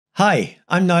Hi,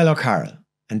 I'm Niall O'Carroll,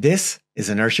 and this is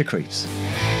Inertia Creeps.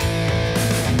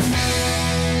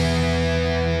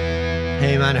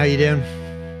 Hey man, how you doing?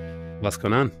 What's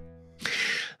going on?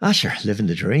 Sure, living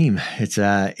the dream. It's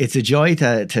a joy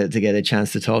to get a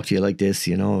chance to talk to you like this,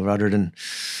 you know, rather than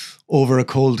over a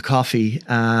cold coffee.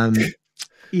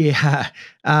 Yeah.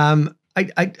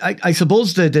 I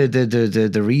suppose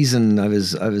the reason I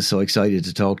was so excited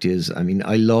to talk to you is, I mean,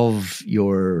 I love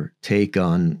your take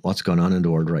on what's going on in the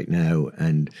world right now,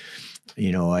 and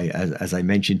you know, as I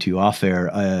mentioned to you off air,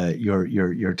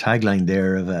 your tagline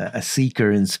there of a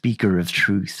seeker and speaker of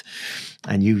truth,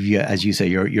 and you, as you say,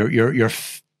 your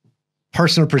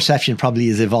personal perception probably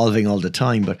is evolving all the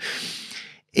time, but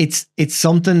it's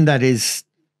something that is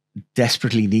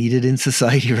desperately needed in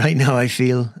society right now, I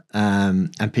feel,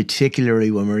 and particularly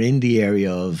when we're in the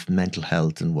area of mental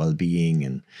health and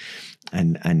well-being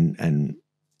and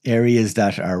areas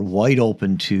that are wide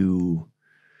open to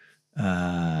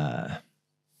I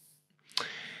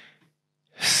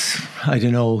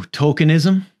don't know,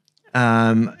 tokenism.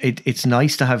 It's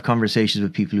nice to have conversations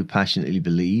with people who passionately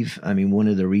believe. I mean, one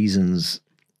of the reasons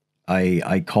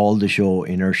I called the show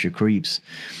Inertia Creeps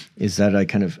is that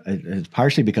it's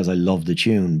partially because I love the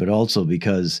tune, but also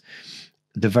because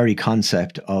the very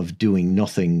concept of doing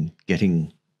nothing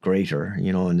getting greater,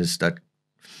 you know, and it's that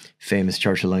famous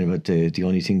Churchill line about the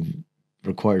only thing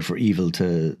required for evil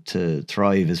to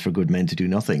thrive is for good men to do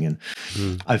nothing. And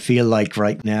I feel like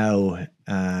right now,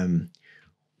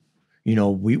 you know,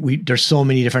 we there's so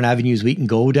many different avenues we can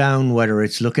go down, whether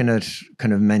it's looking at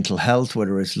kind of mental health,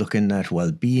 whether it's looking at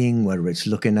well-being, whether it's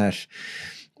looking at,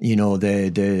 you know,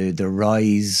 the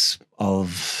rise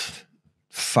of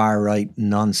far-right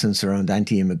nonsense around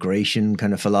anti-immigration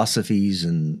kind of philosophies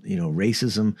and, you know,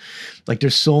 racism. Like,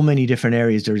 there's so many different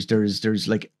areas. There's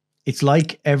like, it's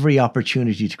like every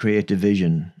opportunity to create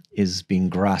division is being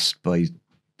grasped by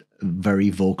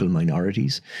very vocal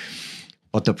minorities.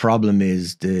 But the problem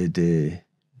is the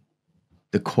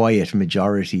quiet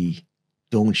majority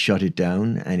don't shut it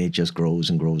down, and it just grows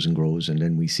and grows and grows. And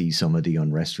then we see some of the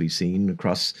unrest we've seen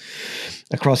across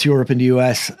Europe and the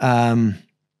US.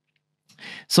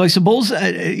 So I suppose,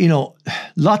 you know,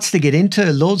 lots to get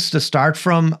into, loads to start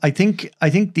from. I think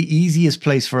the easiest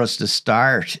place for us to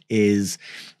start is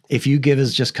if you give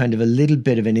us just kind of a little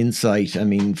bit of an insight. I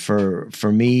mean, for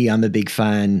me, I'm a big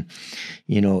fan.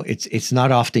 You know, it's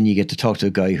not often you get to talk to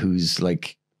a guy who's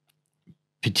like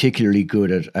particularly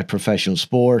good at professional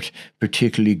sport,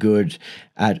 particularly good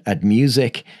at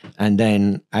music, and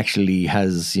then actually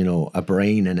has, you know, a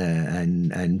brain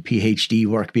and PhD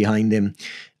work behind him.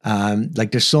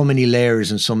 Like, there's so many layers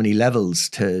and so many levels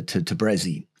to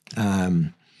Brezzy.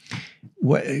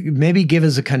 Maybe give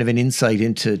us a kind of an insight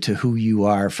into who you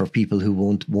are for people who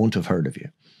won't have heard of you.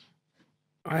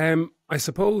 I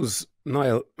suppose,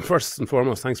 Niall, first and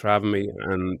foremost, thanks for having me.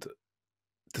 And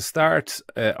to start,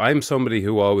 I'm somebody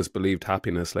who always believed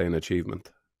happiness lay in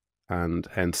achievement, and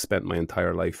hence spent my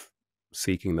entire life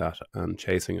seeking that and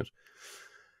chasing it,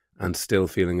 and still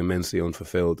feeling immensely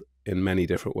unfulfilled in many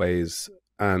different ways.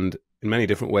 And in many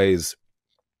different ways,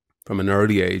 from an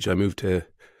early age, I moved to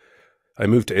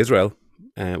Israel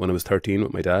when I was 13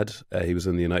 with my dad. He was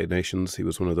in the United Nations. He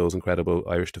was one of those incredible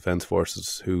Irish Defence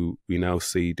Forces who we now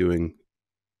see doing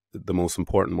the most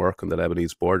important work on the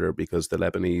Lebanese border because the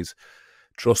Lebanese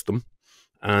trust them.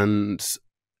 And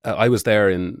I was there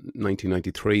in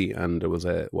 1993, and there was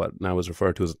what now is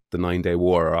referred to as the 9-day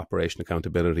war, or Operation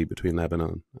Accountability, between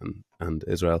Lebanon and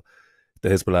Israel. The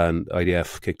Hezbollah and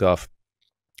IDF kicked off.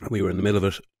 We were in the middle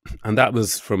of it, and that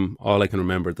was, from all I can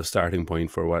remember, the starting point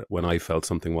for when I felt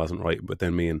something wasn't right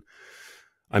within me. And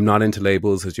I'm not into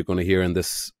labels, as you're going to hear in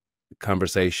this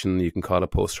conversation. You can call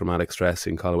it post-traumatic stress,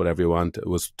 you can call it whatever you want. It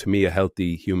was, to me, a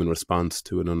healthy human response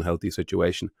to an unhealthy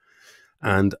situation.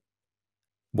 And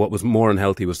what was more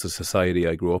unhealthy was the society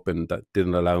I grew up in that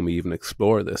didn't allow me even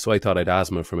explore this. So I thought I had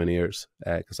asthma for many years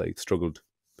because I struggled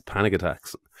with panic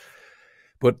attacks.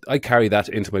 But I carry that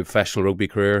into my professional rugby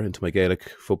career, into my Gaelic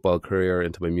football career,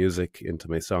 into my music, into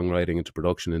my songwriting, into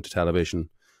production, into television.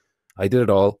 I did it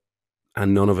all,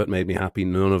 and none of it made me happy.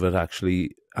 None of it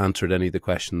actually answered any of the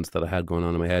questions that I had going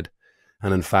on in my head.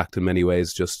 And in fact, in many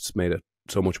ways, just made it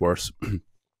so much worse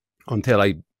until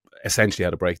I essentially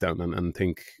had a breakdown and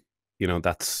think, you know,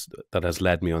 that has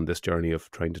led me on this journey of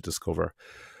trying to discover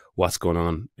what's going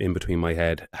on in between my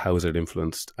head, how is it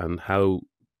influenced, and how.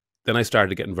 Then I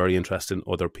started getting very interested in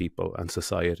other people and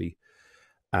society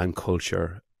and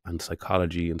culture and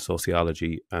psychology and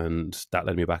sociology, and that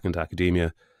led me back into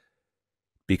academia,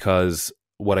 because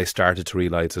what I started to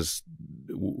realize is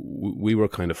we were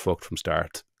kind of fucked from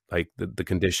start. like the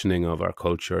conditioning of our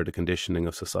culture, the conditioning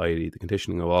of society, the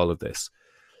conditioning of all of this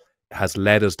has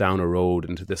led us down a road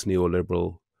into this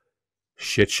neoliberal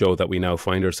shit show that we now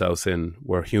find ourselves in,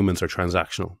 where humans are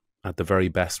transactional. At the very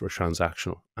best, we're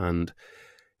transactional. And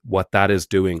what that is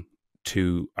doing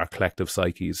to our collective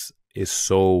psyches is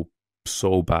so,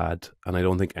 so bad. And I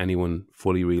don't think anyone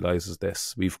fully realizes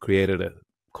this. We've created a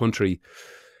country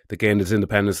that gained its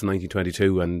independence in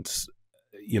 1922. And,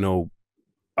 you know,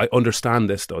 I understand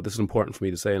this, though. This is important for me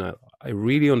to say. And I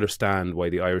really understand why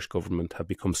the Irish government have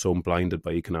become so blinded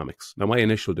by economics. Now, my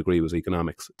initial degree was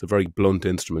economics. It's a very blunt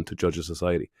instrument to judge a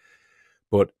society.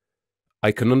 But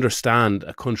I can understand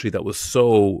a country that was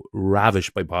so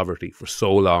ravished by poverty for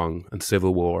so long, and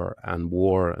civil war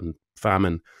and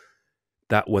famine,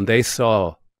 that when they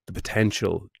saw the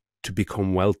potential to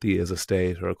become wealthy as a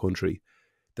state or a country,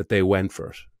 that they went for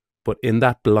it. But in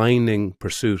that blinding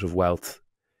pursuit of wealth,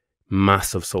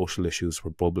 massive social issues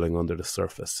were bubbling under the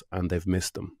surface, and they've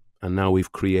missed them. And now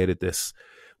we've created this,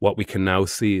 what we can now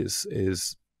see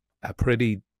is a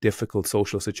pretty difficult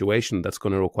social situation that's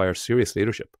going to require serious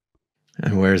leadership.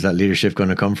 And where is that leadership going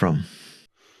to come from?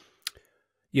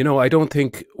 You know, I don't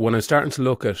think, when I'm starting to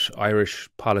look at Irish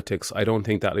politics, I don't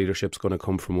think that leadership's going to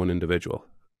come from one individual.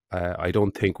 I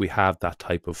don't think we have that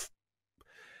type of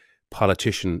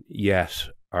politician yet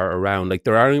are around. Like,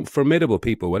 there are formidable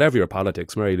people, whatever your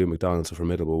politics. Mary Lou McDonald's a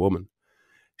formidable woman.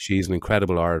 She's an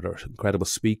incredible orator, incredible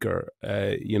speaker,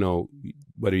 you know,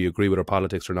 whether you agree with her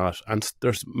politics or not. And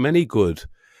there's many good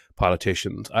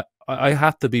politicians. I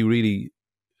have to be really,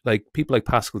 like, people like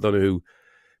Pascal Donoghue,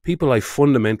 people I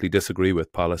fundamentally disagree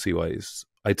with policy-wise,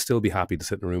 I'd still be happy to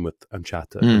sit in a room with and chat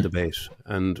and debate.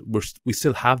 And we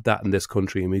still have that in this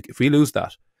country. And if we lose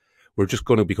that, we're just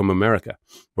going to become America,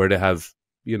 where they have,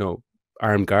 you know,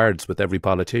 armed guards with every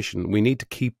politician. We need to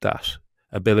keep that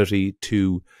ability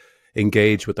to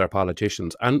engage with our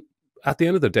politicians. And at the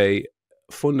end of the day,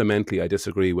 fundamentally, I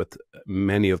disagree with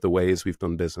many of the ways we've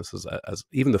done business. As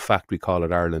even the fact we call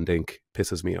it Ireland Inc.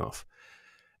 pisses me off.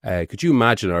 Could you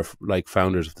imagine our, like,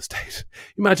 founders of the state?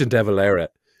 Imagine De Valera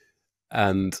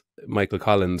and Michael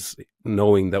Collins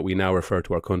knowing that we now refer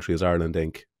to our country as Ireland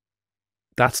Inc.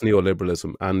 That's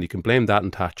neoliberalism, and you can blame that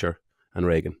on Thatcher and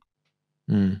Reagan.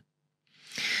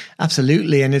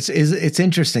 Absolutely, and it's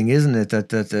interesting, isn't it,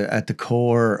 that at the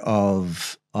core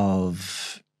of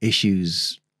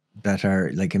issues that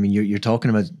are, like, I mean, you're talking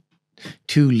about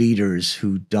two leaders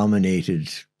who dominated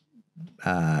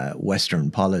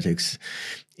Western politics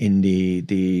in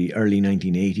the early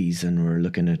 1980s, and we're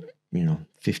looking at, you know,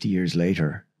 50 years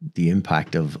later, the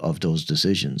impact of those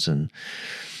decisions. And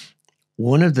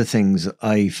one of the things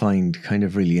I find kind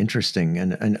of really interesting,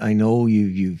 and I know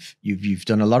you've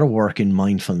done a lot of work in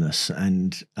mindfulness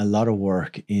and a lot of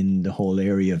work in the whole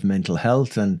area of mental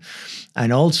health and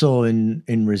also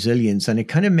in resilience. And it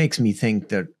kind of makes me think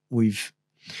that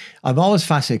I'm always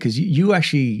fascinated because you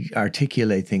actually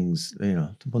articulate things. You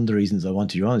know, one of the reasons I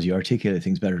wanted you on is you articulate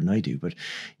things better than I do. But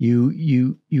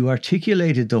you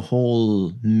articulated the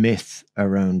whole myth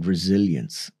around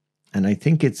resilience. And I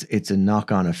think it's a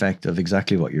knock-on effect of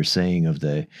exactly what you're saying, of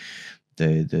the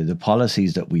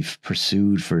policies that we've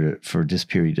pursued for this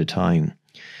period of time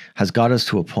has got us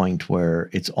to a point where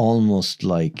it's almost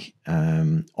like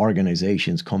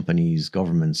organizations, companies,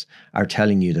 governments are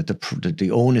telling you that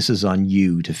the onus is on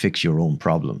you to fix your own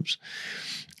problems,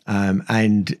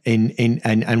 and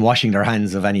washing their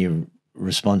hands of any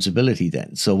responsibility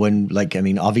then. So when, like, I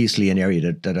mean, obviously an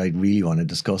area that I really want to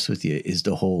discuss with you is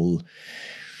the whole,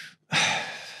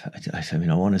 I mean,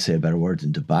 I want to say a better word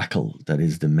than debacle that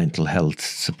is the mental health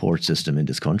support system in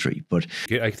this country. But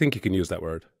I think you can use that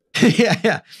word.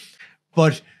 yeah.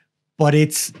 But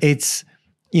it's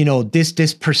you know,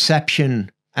 this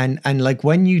perception and like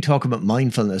when you talk about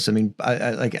mindfulness, I mean,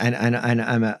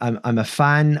 I'm a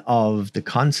fan of the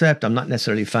concept. I'm not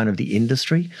necessarily a fan of the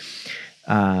industry,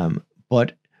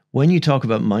 but when you talk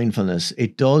about mindfulness,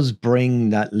 it does bring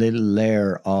that little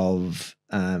layer of.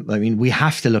 I mean, we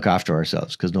have to look after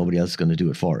ourselves because nobody else is going to do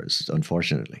it for us,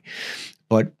 unfortunately.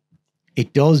 But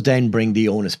it does then bring the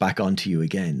onus back onto you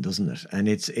again, doesn't it? And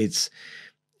it's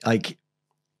like,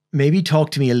 maybe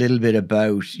talk to me a little bit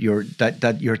about your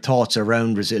thoughts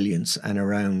around resilience and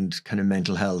around kind of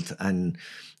mental health and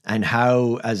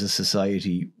how, as a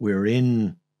society, we're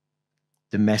in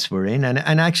the mess we're in, and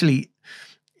actually.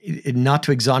 Not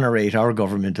to exonerate our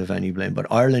government of any blame, but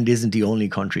Ireland isn't the only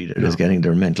country that is getting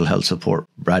their mental health support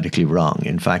radically wrong.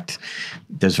 In fact,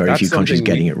 there's very few countries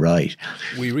getting it right.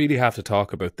 We really have to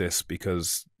talk about this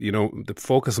because, you know, the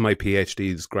focus of my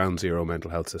PhD is ground zero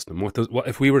mental health system. What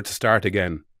if we were to start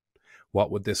again,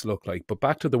 what would this look like? But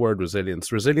back to the word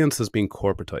resilience. Resilience has been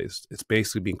corporatized. It's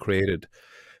basically been created.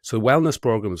 So wellness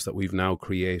programs that we've now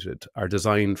created are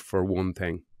designed for one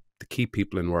thing: to keep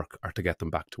people in work or to get them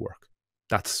back to work.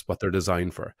 That's what they're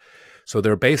designed for. So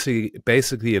they're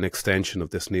basically an extension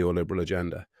of this neoliberal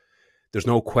agenda. There's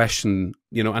no question,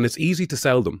 and it's easy to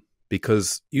sell them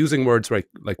because using words like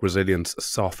resilience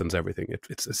softens everything.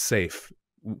 It's safe.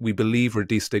 We believe we're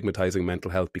destigmatizing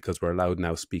mental health because we're allowed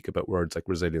now to speak about words like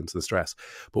resilience and stress.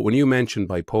 But when you mention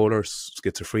bipolar,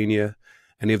 schizophrenia,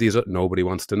 any of these, nobody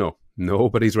wants to know.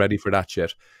 Nobody's ready for that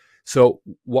shit. So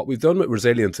what we've done with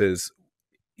resilience is,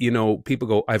 people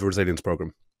go, I have a resilience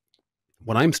program.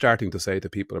 What I'm starting to say to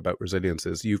people about resilience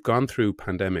is, you've gone through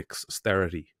pandemics,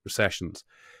 austerity, recessions,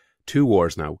 2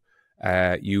 wars now.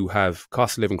 You have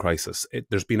cost of living crisis.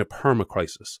 There's been a perma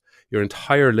crisis. Your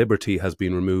entire liberty has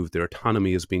been removed. Their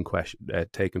autonomy has been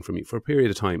taken from you for a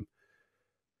period of time.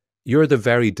 You're the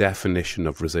very definition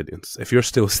of resilience. If you're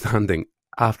still standing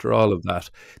after all of that,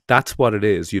 that's what it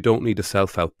is. You don't need a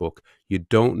self-help book. You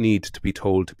don't need to be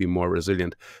told to be more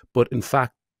resilient. But in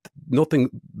fact, nothing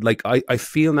like I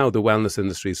feel now the wellness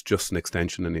industry is just an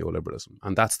extension of neoliberalism.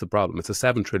 And that's the problem. It's a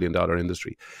 $7 trillion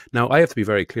industry. Now, I have to be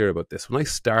very clear about this. When I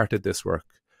started this work,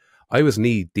 I was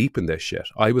knee deep in this shit.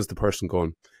 I was the person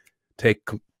going, take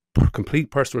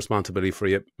complete personal responsibility for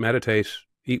you, meditate,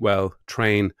 eat well,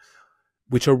 train,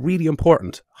 which are really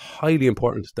important, highly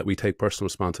important that we take personal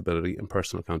responsibility and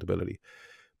personal accountability.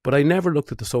 But I never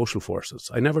looked at the social forces.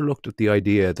 I never looked at the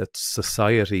idea that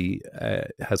society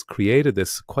has created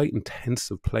this quite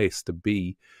intensive place to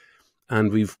be.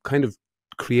 And we've kind of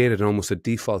created almost a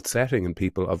default setting in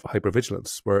people of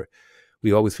hypervigilance, where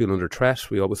we always feel under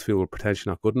threat. We always feel we're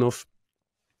potentially not good enough.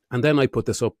 And then I put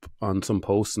this up on some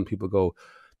posts and people go,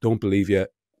 don't believe you.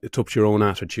 It's up to your own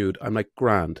attitude. I'm like,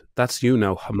 grand. That's you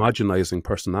now homogenizing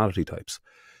personality types.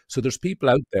 So there's people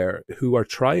out there who are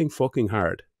trying fucking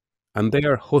hard, and they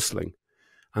are hustling,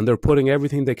 and they're putting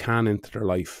everything they can into their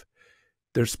life.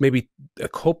 There's maybe a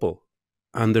couple,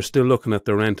 and they're still looking at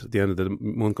their rent at the end of the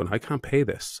month going, I can't pay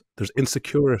this. There's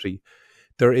insecurity.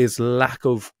 There is lack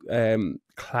of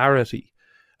clarity.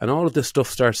 And all of this stuff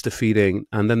starts to feed in.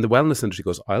 And then the wellness industry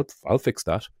goes, I'll fix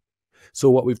that. So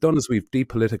what we've done is we've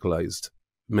depoliticalized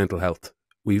mental health.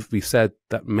 We've said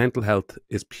that mental health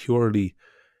is purely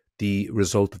the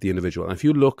result of the individual. And if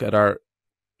you look at our,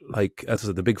 like, as I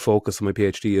said, the big focus of my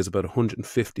PhD is about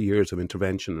 150 years of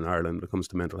intervention in Ireland when it comes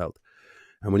to mental health.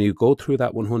 And when you go through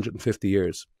that 150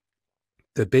 years,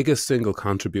 the biggest single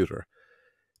contributor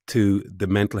to the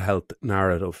mental health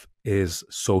narrative is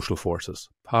social forces,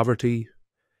 poverty,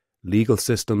 legal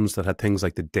systems that had things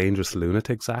like the Dangerous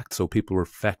Lunatics Act. So people were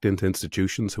fecked into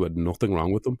institutions who had nothing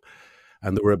wrong with them.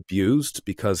 And they were abused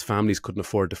because families couldn't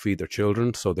afford to feed their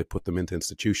children. So they put them into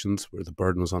institutions where the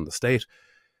burden was on the state.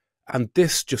 And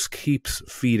this just keeps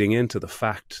feeding into the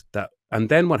fact that, and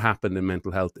then what happened in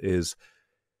mental health is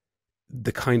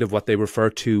the kind of what they refer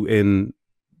to in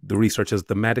the research as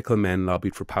the medical men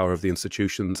lobbied for power of the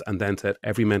institutions, and then said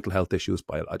every mental health issue is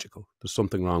biological. There's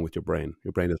something wrong with your brain.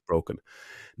 Your brain is broken.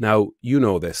 Now, you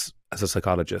know this as a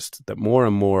psychologist, that more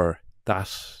and more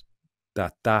that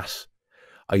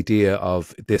idea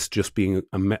of this just being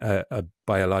a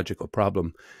biological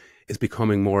problem is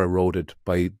becoming more eroded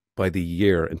by the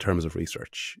year in terms of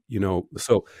research.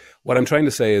 So what I'm trying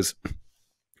to say is,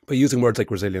 by using words like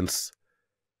resilience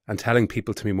and telling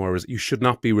people to be more, you should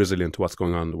not be resilient to what's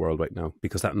going on in the world right now,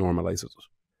 because that normalizes it.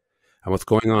 And what's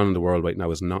going on in the world right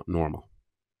now is not normal.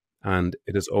 And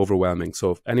it is overwhelming.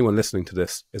 So if anyone listening to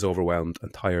this is overwhelmed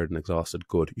and tired and exhausted,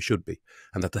 good, you should be.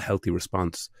 And that's a healthy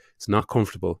response. It's not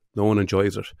comfortable. No one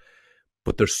enjoys it.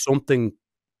 But there's something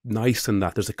nice in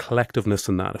that. There's a collectiveness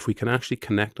in that. If we can actually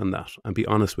connect on that and be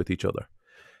honest with each other,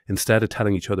 instead of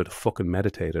telling each other to fucking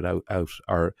meditate it out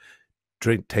or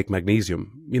take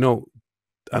magnesium,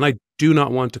 and I do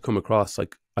not want to come across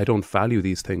like I don't value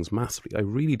these things massively. I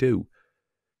really do.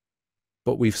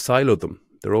 But we've siloed them.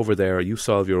 They're over there. You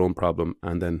solve your own problem.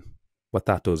 And then what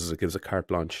that does is it gives a carte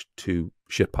blanche to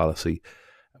shit policy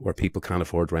where people can't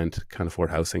afford rent, can't afford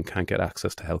housing, can't get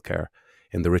access to healthcare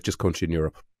in the richest country in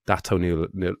Europe. That's how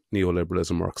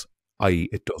neoliberalism works. I.e.,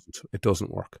 it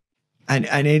doesn't work.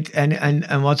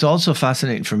 And what's also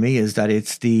fascinating for me is that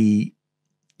it's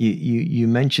you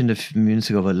mentioned a few minutes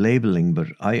ago about labeling, but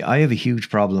I have a huge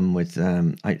problem with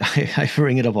I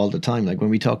bring it up all the time. Like when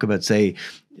we talk about, say,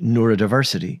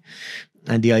 neurodiversity,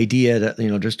 and the idea that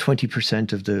there's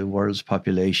 20% of the world's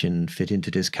population fit into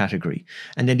this category,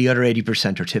 and then the other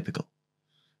 80% are typical.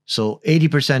 So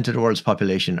 80% of the world's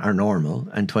population are normal,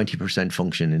 and 20%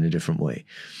 function in a different way,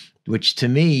 which to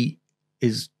me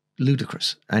is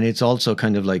ludicrous. And it's also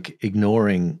kind of like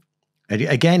ignoring.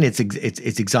 Again, it's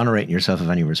exonerating yourself of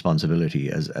any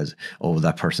responsibility as oh,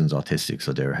 that person's autistic,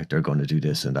 so they're going to do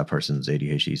this, and that person's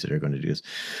ADHD, so they're going to do this.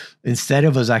 Instead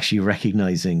of us actually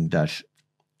recognizing that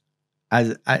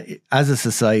as a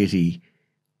society,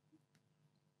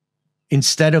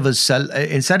 instead of us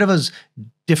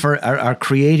are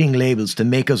creating labels to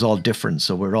make us all different,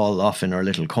 so we're all off in our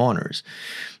little corners,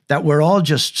 that we're all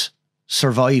just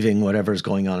surviving whatever's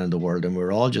going on in the world, and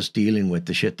we're all just dealing with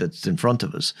the shit that's in front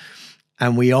of us.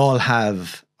 And we all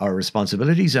have our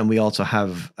responsibilities, and we also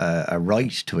have a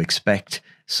right to expect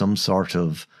some sort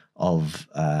of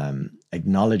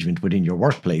acknowledgement within your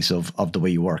workplace of the way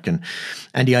you work, and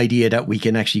the idea that we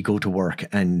can actually go to work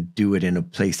and do it in a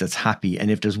place that's happy.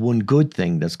 And if there's one good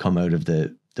thing that's come out of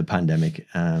the pandemic,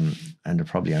 and there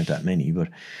probably aren't that many, but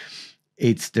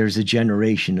there's a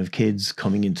generation of kids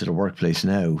coming into the workplace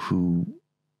now who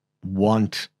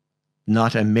want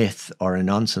not a myth or a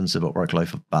nonsense about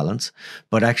work-life balance,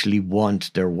 but actually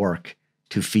want their work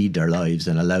to feed their lives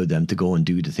and allow them to go and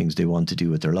do the things they want to do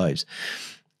with their lives.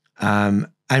 And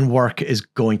work is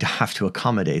going to have to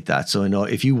accommodate that. So,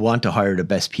 if you want to hire the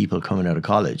best people coming out of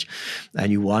college,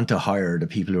 and you want to hire the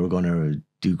people who are going to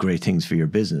do great things for your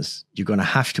business, you're going to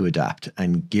have to adapt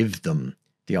and give them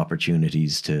the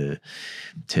opportunities to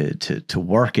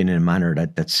work in a manner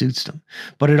that suits them.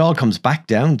 But it all comes back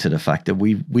down to the fact that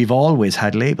we've always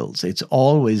had labels. It's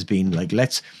always been like,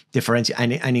 let's differentiate.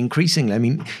 And increasingly, I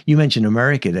mean, you mentioned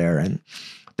America there, and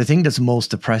the thing that's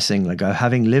most depressing, like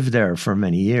having lived there for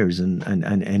many years and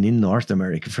in North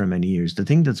America for many years, the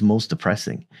thing that's most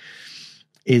depressing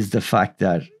is the fact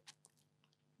that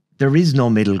there is no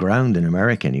middle ground in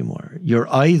America anymore.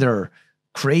 You're either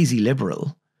crazy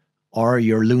liberal or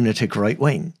you're lunatic right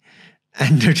wing.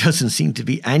 And there doesn't seem to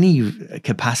be any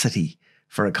capacity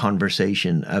for a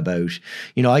conversation about,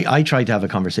 I tried to have a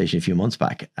conversation a few months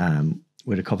back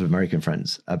with a couple of American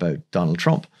friends about Donald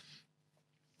Trump.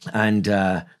 And,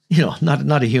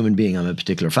 not a human being I'm a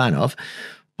particular fan of,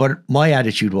 but my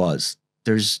attitude was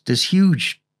there's this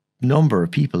huge number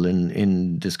of people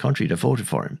in this country that voted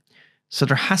for him. So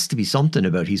there has to be something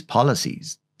about his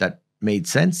policies that made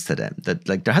sense to them, that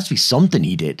like there has to be something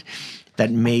he did that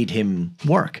made him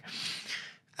work.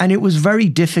 And it was very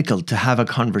difficult to have a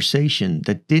conversation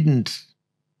that didn't,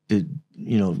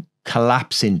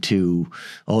 collapse into,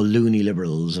 loony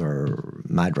liberals or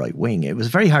mad right wing. It was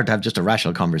very hard to have just a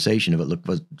rational conversation about, look,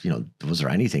 was there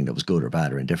anything that was good or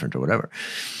bad or indifferent or whatever.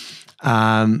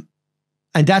 And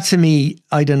that to me,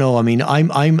 I don't know. I mean,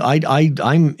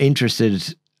 I'm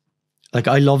interested. Like,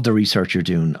 I love the research you're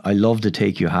doing. I love the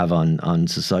take you have on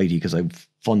society, because I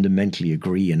fundamentally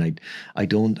agree. And I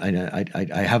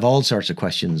have all sorts of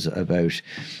questions about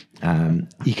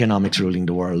economics ruling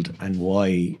the world, and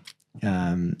why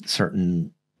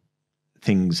certain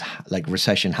things like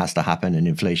recession has to happen and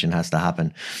inflation has to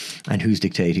happen, and who's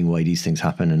dictating why these things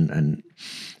happen. And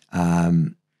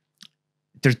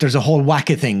there's a whole whack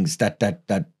of things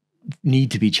that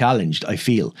need to be challenged, I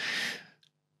feel.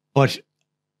 But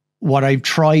what I've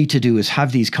tried to do is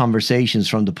have these conversations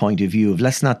from the point of view of,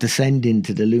 let's not descend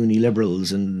into the loony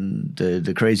liberals and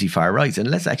the crazy far right,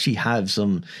 and let's actually have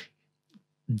some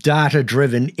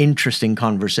data-driven, interesting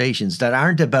conversations that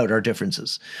aren't about our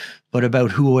differences, but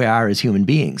about who we are as human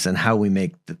beings and how we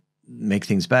make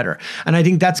things better. And I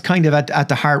think that's kind of at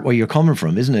the heart where you're coming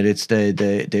from, isn't it? It's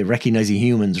the recognizing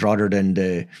humans rather than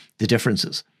the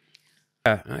differences.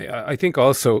 Yeah, I think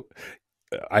also,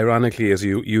 ironically, as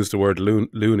you used the word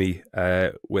loony,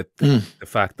 with the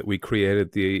fact that we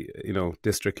created the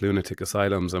district lunatic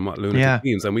asylums and what lunatic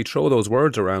means, and we throw those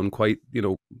words around quite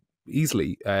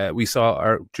easily. We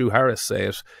saw Drew Harris say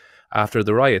it after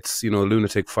the riots,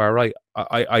 lunatic far right.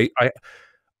 I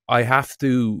have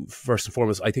to, first and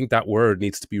foremost, I think that word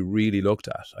needs to be really looked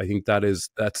at. I think that is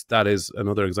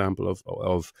another example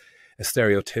of a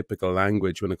stereotypical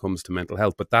language when it comes to mental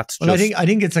health. But that's just, I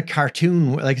think it's a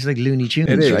cartoon, like it's like Looney Tunes,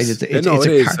 it is. Right?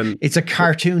 It's a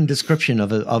cartoon description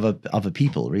of a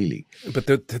people, really. But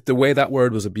the way that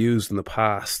word was abused in the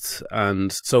past,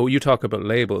 and so you talk about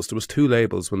labels. There was 2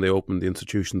 labels when they opened the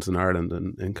institutions in Ireland,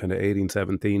 and in kind of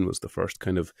 1817 was the first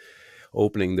kind of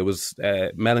opening. There was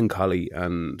melancholy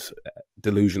and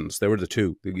delusions. They were the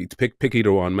 2. You pick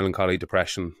either one. Melancholy,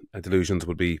 depression, delusions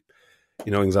would be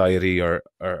anxiety or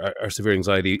severe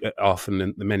anxiety. Often,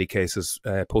 in many cases,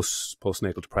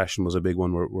 postnatal depression was a big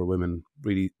one, where women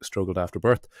really struggled after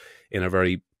birth in a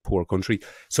very poor country.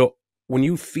 So when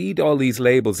you feed all these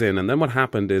labels in, and then what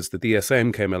happened is the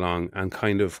DSM came along and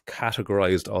kind of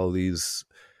categorized all these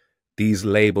these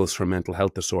labels for mental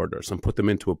health disorders and put them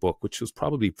into a book, which was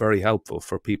probably very helpful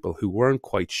for people who weren't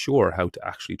quite sure how to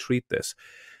actually treat this.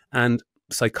 And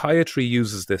psychiatry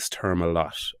uses this term a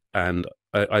lot. And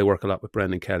I work a lot with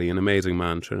Brendan Kelly, an amazing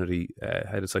man, Trinity,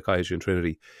 head of psychiatry in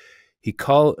Trinity. He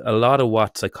called a lot of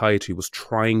what psychiatry was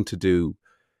trying to do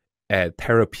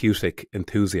therapeutic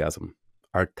enthusiasm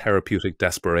or therapeutic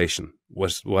desperation,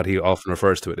 was what he often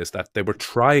refers to it, is that they were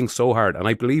trying so hard. And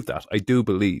I believe that. I do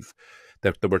believe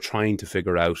that they were trying to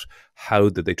figure out how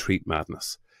did they treat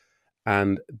madness.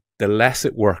 And the less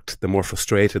it worked, the more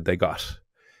frustrated they got.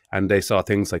 And they saw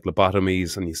things like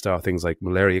lobotomies, and you saw things like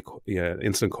malaria,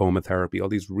 instant coma therapy, all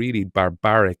these really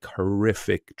barbaric,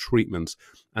 horrific treatments.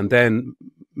 And then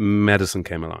medicine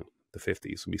came along, the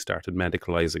 50s, and we started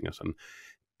medicalizing it. And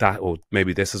that, oh,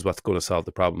 maybe this is what's going to solve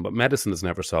the problem. But medicine has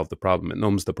never solved the problem. It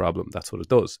numbs the problem. That's what it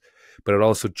does. But it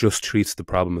also just treats the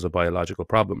problem as a biological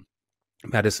problem.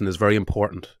 Medicine is very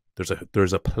important. There's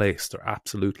a place. There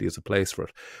absolutely is a place for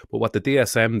it. But what the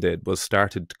DSM did was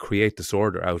started to create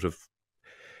disorder out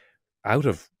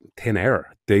of thin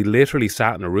air. They literally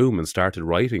sat in a room and started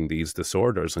writing these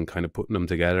disorders and kind of putting them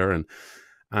together.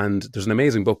 And there's an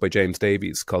amazing book by James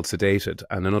Davies called Sedated,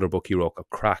 and another book he wrote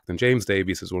called Cracked. And James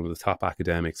Davies is one of the top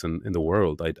academics in the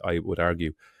world, I would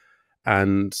argue.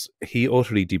 And he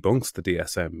utterly debunks the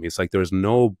DSM. He's like, there's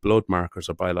no blood markers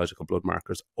or biological blood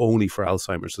markers only for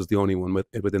Alzheimer's. Is the only one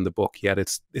within the book. Yet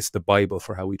it's the Bible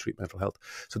for how we treat mental health.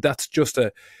 So that's just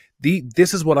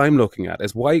this is what I'm looking at,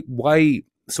 is why.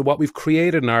 So what we've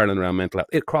created in Ireland around mental health,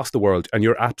 across the world, and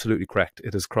you're absolutely correct,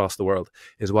 it is across the world,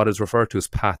 is what is referred to as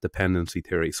path dependency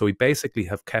theory. So we basically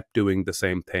have kept doing the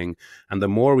same thing. And the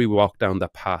more we walk down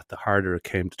that path, the harder it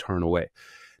came to turn away.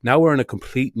 Now we're in a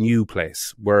complete new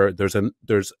place where there's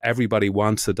everybody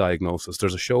wants a diagnosis.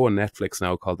 There's a show on Netflix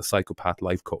now called The Psychopath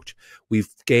Life Coach. We've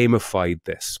gamified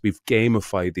this. We've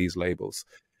gamified these labels.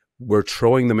 We're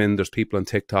throwing them in. There's people on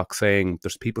TikTok saying,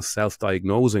 there's people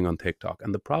self-diagnosing on TikTok.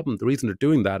 And the reason they're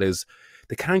doing that is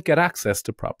they can't get access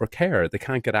to proper care. They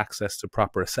can't get access to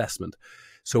proper assessment.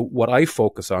 So what I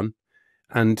focus on,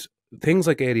 and things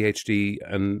like ADHD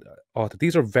and autism,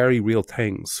 these are very real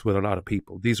things with a lot of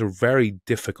people. These are very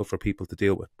difficult for people to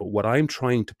deal with. But what I'm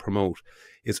trying to promote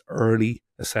is early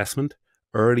assessment,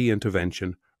 early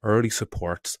intervention, early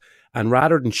supports. And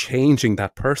rather than changing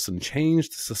that person, change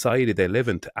the society they live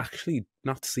in to actually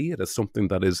not see it as something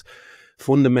that is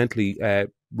fundamentally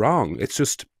wrong. It's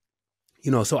just,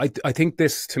 so I think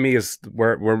this to me is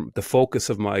where the focus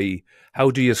of my,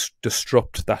 how do you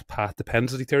disrupt that path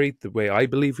dependency theory? The way I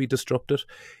believe we disrupt it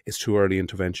is through early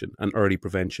intervention and early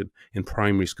prevention in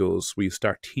primary schools, where you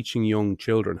start teaching young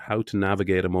children how to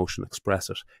navigate emotion, express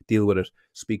it, deal with it,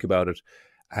 speak about it.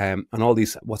 And all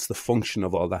these, what's the function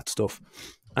of all that stuff?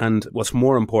 And what's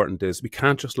more important is we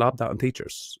can't just lob that on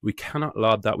teachers. We cannot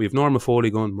lob that. We have Norma Foley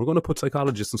going, we're going to put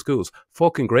psychologists in schools.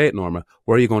 Fucking great, Norma.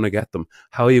 Where are you going to get them?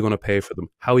 How are you going to pay for them?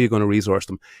 How are you going to resource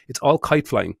them? It's all kite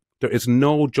flying. There is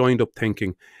no joined up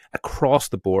thinking across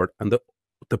the board. And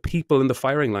the people in the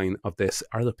firing line of this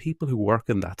are the people who work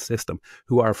in that system,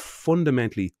 who are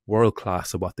fundamentally world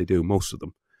class at what they do, most of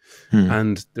them.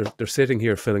 And they're sitting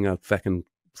here filling out feckin'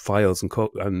 files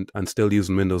and still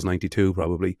using Windows 92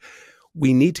 probably.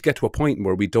 We need to get to a point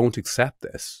where we don't accept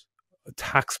this.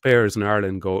 Taxpayers in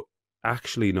Ireland go,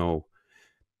 actually, no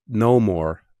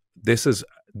more. This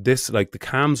like the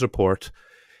CAMS report.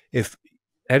 If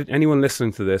anyone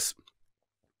listening to this,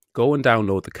 go and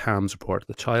download the CAMS report,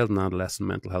 the Child and Adolescent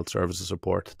Mental Health Services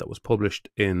report that was published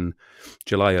in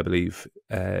July, I believe.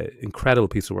 Incredible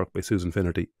piece of work by Susan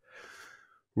Finnerty.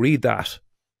 Read that.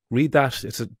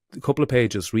 It's a couple of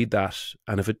pages. Read that.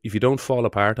 And if you don't fall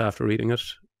apart after reading it,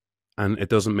 and it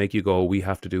doesn't make you go, we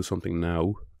have to do something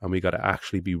now, and we got to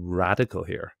actually be radical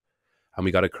here, and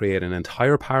we got to create an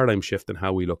entire paradigm shift in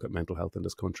how we look at mental health in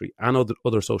this country and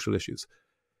other social issues.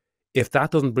 If that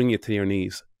doesn't bring you to your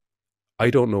knees,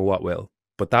 I don't know what will.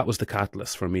 But that was the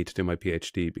catalyst for me to do my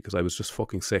PhD, because I was just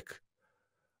fucking sick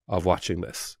of watching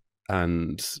this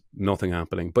and nothing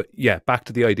happening. But yeah, back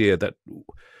to the idea that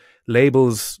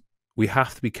labels, we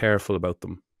have to be careful about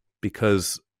them,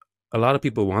 because a lot of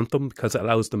people want them because it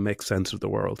allows them to make sense of the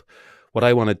world. What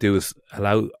I want to do is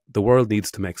the world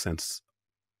needs to make sense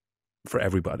for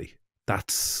everybody.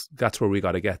 That's where we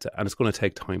got to get to. And it's going to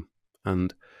take time.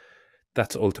 And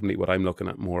that's ultimately what I'm looking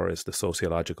at more, is the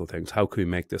sociological things. How can we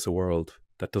make this a world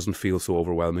that doesn't feel so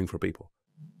overwhelming for people?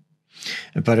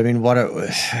 But I mean, what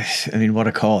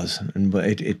a cause. And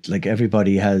it like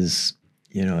everybody has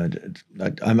you know,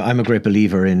 I'm a great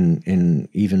believer in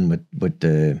even with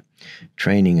the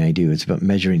training I do. It's about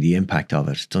measuring the impact of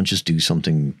it. Don't just do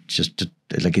something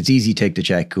like it's easy. Take the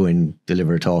check, go and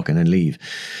deliver a talk, and then leave.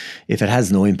 If it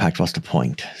has no impact, what's the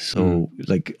point? So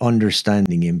like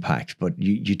understanding impact. But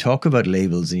you talk about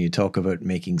labels and you talk about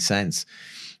making sense.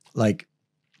 Like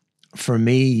for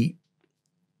me,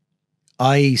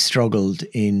 I struggled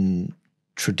in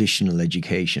traditional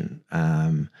education.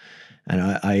 And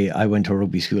I went to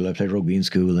rugby school. I played rugby in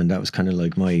school, and that was kind of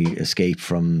like my escape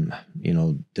from, you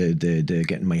know, the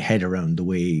getting my head around the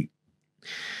way.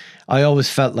 I always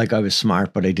felt like I was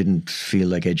smart, but I didn't feel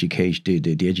like education,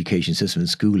 the education system and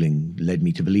schooling led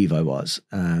me to believe I was.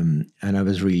 And I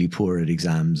was really poor at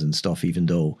exams and stuff, even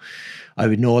though I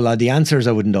would know a lot of the answers.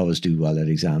 I wouldn't always do well at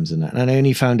exams and that. And I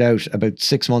only found out about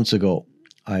 6 months ago,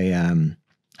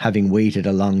 having waited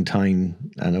a long time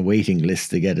on a waiting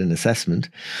list to get an assessment,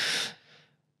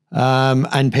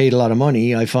 and paid a lot of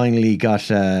money, I finally got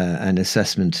an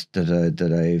assessment that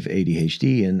I have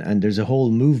ADHD, and there's a whole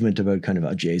movement about kind of,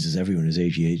 oh, Jesus, everyone has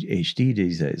ADHD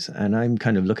these days. And I'm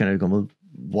kind of looking at it going, well,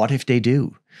 what if they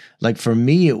do? Like for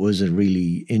me, it was a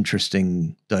really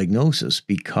interesting diagnosis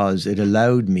because it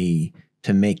allowed me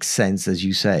to make sense, as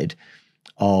you said,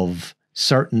 of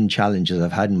certain challenges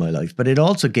I've had in my life, but it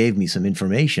also gave me some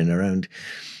information around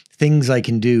things I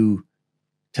can do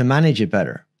to manage it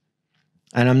better.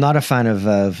 And I'm not a fan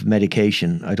of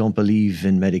medication. I don't believe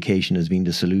in medication as being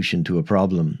the solution to a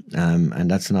problem.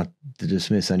 And that's not to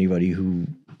dismiss anybody who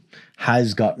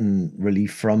has gotten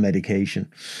relief from medication.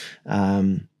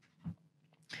 And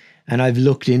I've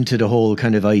looked into the whole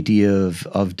kind of idea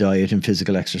of diet and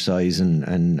physical exercise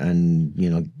and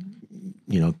you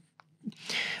know,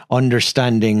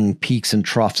 understanding peaks and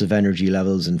troughs of energy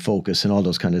levels and focus and all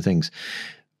those kind of things.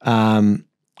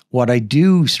 What I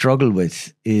do struggle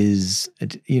with is,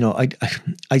 you know,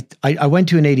 I went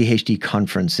to an ADHD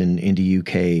conference in the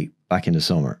UK back in the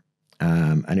summer.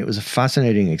 And it was a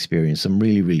fascinating experience. Some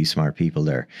really, really smart people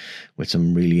there with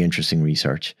some really interesting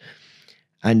research.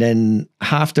 And then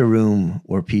half the room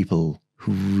were people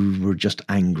who were just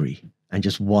angry and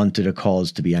just wanted a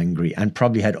cause to be angry and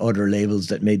probably had other labels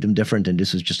that made them different. And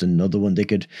this was just another one they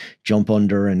could jump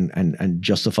under and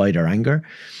justify their anger.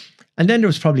 And then there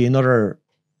was probably another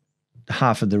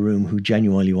half of the room who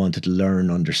genuinely wanted to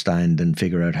learn, understand, and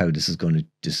figure out how this is going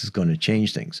to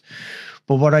change things.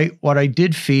 But what I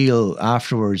did feel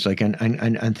afterwards, like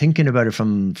and thinking about it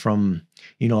from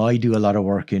you know, I do a lot of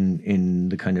work in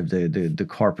the kind of the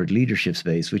corporate leadership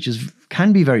space, which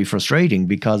can be very frustrating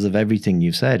because of everything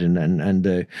you've said and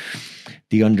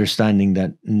the understanding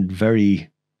that very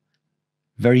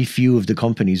very few of the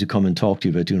companies who come and talk to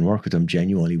you about doing work with them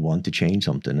genuinely want to change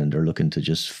something, and they're looking to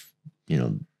just, you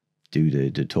know, do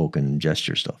the token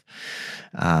gesture stuff.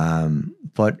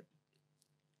 But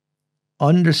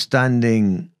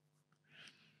understanding,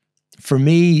 for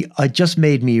me, it just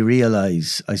made me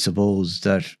realize, I suppose,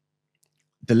 that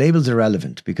the labels are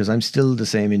relevant because I'm still the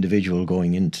same individual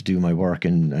going in to do my work,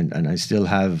 and I still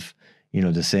have, you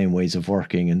know, the same ways of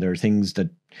working. And there are things that,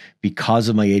 because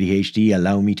of my ADHD,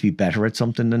 allow me to be better at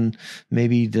something than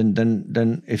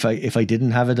if I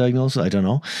didn't have a diagnosis. I don't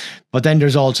know. But then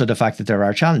there's also the fact that there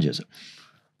are challenges.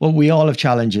 Well, we all have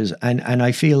challenges, and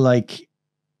I feel like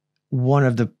one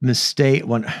of the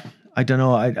I don't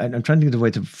know. I'm trying to think of the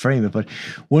way to frame it, but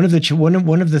one of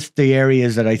the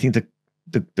areas that I think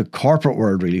the corporate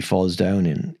world really falls down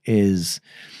in is,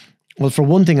 well, for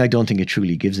one thing, I don't think it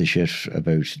truly gives a shit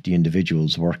about the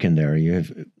individuals working there. You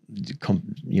have,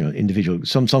 you know, individual.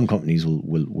 Some companies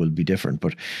will be different,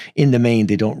 but in the main,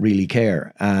 they don't really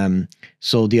care.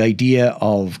 So the idea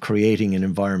of creating an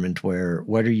environment where,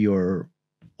 whether you're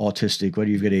autistic, whether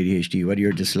you've got ADHD, whether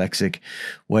you're dyslexic,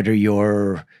 whether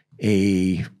you're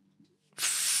a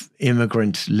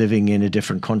immigrant living in a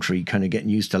different country, kind of getting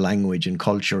used to language and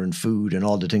culture and food and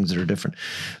all the things that are different.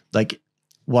 Like,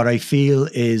 what I feel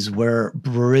is we're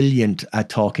brilliant at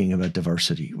talking about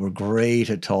diversity. We're great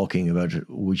at talking about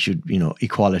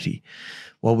equality.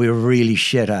 What we're really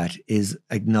shit at is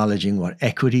acknowledging what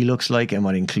equity looks like and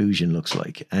what inclusion looks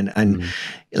like. And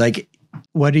like,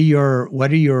 whether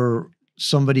you're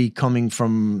somebody coming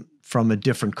from a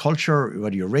different culture,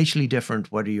 whether you're racially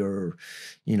different, whether you're,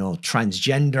 you know,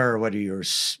 transgender, whether you're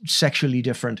sexually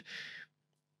different,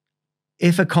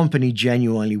 if a company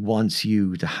genuinely wants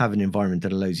you to have an environment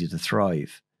that allows you to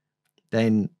thrive,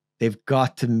 then they've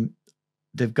got to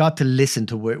listen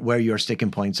to where your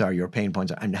sticking points are, your pain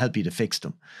points are, and help you to fix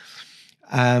them.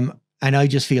 And I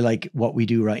just feel like what we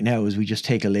do right now is we just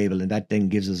take a label, and that then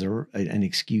gives us an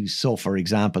excuse. So, for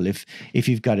example, if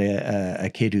you've got a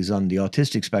kid who's on the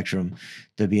autistic spectrum,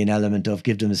 there'll be an element of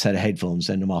give them a set of headphones,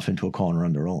 send them off into a corner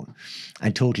on their own.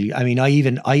 And totally, I mean,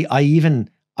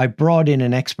 I brought in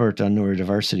an expert on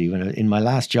neurodiversity in my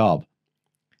last job,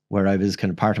 where I was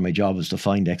kind of part of my job was to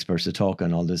find experts to talk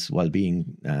on all this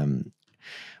well-being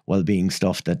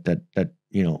stuff that,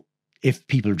 you know, if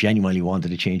people genuinely wanted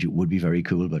to change, it would be very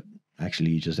cool, but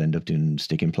actually you just end up doing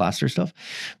stick and plaster stuff.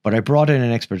 But I brought in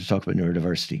an expert to talk about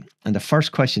neurodiversity. And the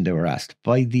first question they were asked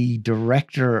by the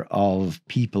director of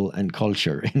people and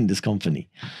culture in this company,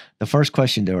 the first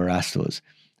question they were asked was,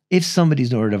 if somebody's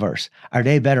neurodiverse, are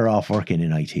they better off working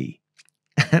in IT?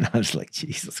 And I was like,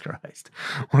 Jesus Christ,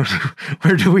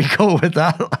 where do we go with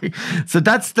that? So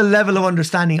that's the level of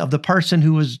understanding of the person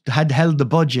who had held the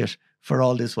budget for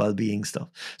all this well-being stuff.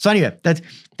 So anyway,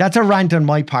 that's a rant on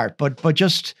my part, but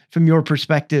just from your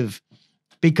perspective,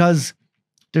 because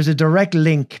there's a direct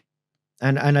link,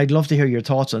 and I'd love to hear your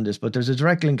thoughts on this, but there's a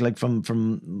direct link, like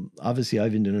from obviously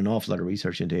I've been doing an awful lot of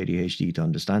research into ADHD to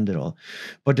understand it all,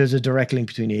 but there's a direct link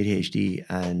between ADHD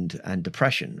and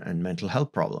depression and mental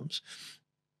health problems.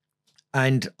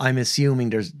 And I'm assuming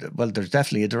there's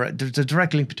definitely there's a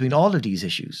direct link between all of these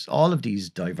issues, all of these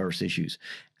diverse issues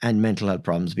and mental health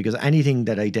problems, because anything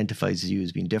that identifies you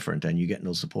as being different and you get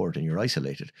no support and you're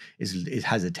isolated it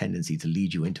has a tendency to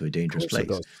lead you into a dangerous place.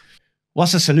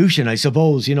 What's the solution, I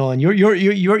suppose, you know, and you're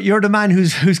the man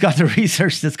who's got the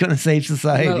research that's going to save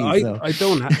society. Well, I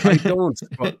don't,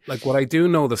 but like what I do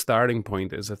know, the starting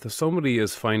point is that if somebody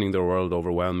is finding their world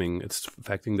overwhelming, it's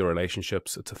affecting their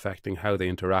relationships, it's affecting how they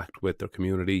interact with their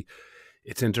community,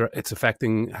 it's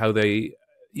affecting how they,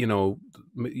 you know,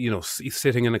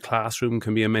 sitting in a classroom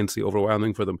can be immensely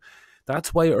overwhelming for them.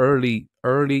 That's why early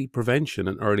prevention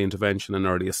and early intervention and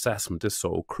early assessment is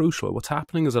so crucial. What's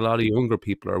happening is a lot of younger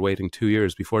people are waiting 2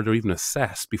 years before they're even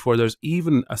assessed, before there's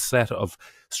even a set of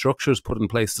structures put in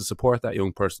place to support that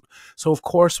young person. So of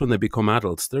course, when they become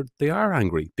adults, they are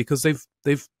angry because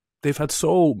they've had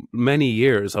so many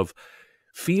years of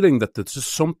feeling that there's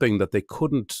just something that they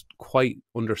couldn't quite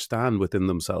understand within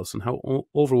themselves, and how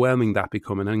overwhelming that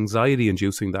become, and anxiety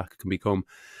inducing that can become,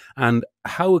 and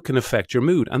how it can affect your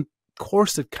mood. And of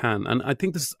course it can. And I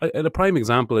think a prime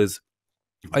example is,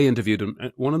 I interviewed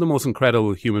one of the most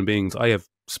incredible human beings I have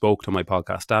spoke to on my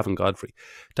podcast, Davin Godfrey.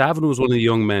 Davin was one of the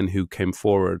young men who came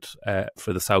forward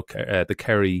for the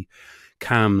Kerry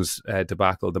CAMS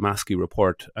debacle, the Maskey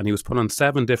report, and he was put on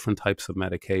 7 different types of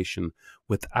medication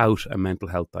without a mental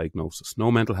health diagnosis.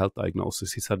 No mental health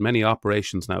diagnosis. He's had many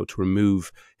operations now to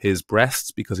remove his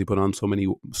breasts because he put on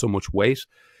so much weight.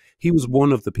 He was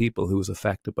one of the people who was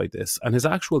affected by this, and his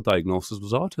actual diagnosis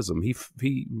was autism.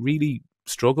 He really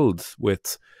struggled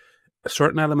with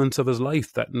certain elements of his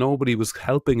life that nobody was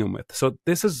helping him with. So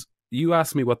this is, you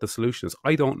asked me what the solution is.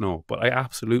 I don't know, but I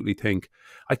absolutely think,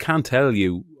 I can't tell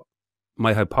you.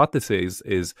 My hypothesis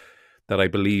is that I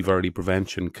believe early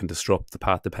prevention can disrupt the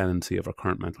path dependency of our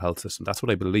current mental health system. That's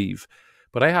what I believe.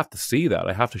 But I have to see that.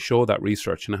 I have to show that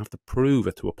research, and I have to prove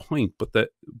it to a point. But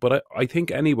I think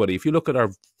anybody, if you look at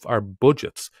our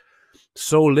budgets,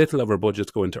 so little of our budgets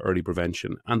go into early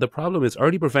prevention. And the problem is,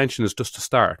 early prevention is just a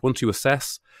start. Once you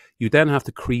assess, you then have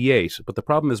to create. But the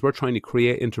problem is, we're trying to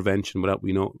create intervention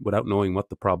without knowing what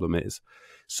the problem is.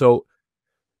 So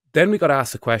then we got to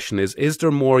ask the question: is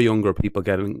there more younger people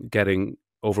getting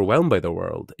overwhelmed by the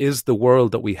world? Is the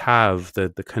world that we have, the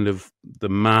kind of the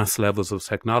mass levels of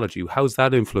technology, how's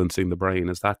that influencing the brain?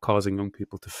 Is that causing young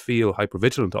people to feel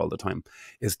hypervigilant all the time?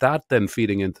 Is that then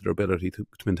feeding into their ability to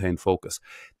maintain focus?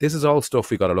 This is all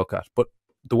stuff we got to look at. But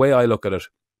the way I look at it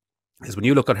is, when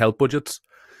you look at health budgets,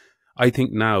 I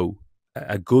think now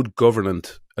a good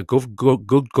governance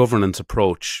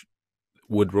approach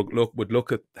would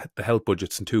look at the health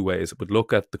budgets in 2 ways. It would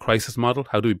look at the crisis model.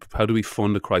 How do we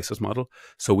fund a crisis model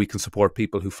so we can support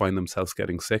people who find themselves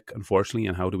getting sick, unfortunately,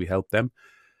 and how do we help them?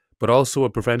 But also a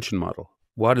prevention model.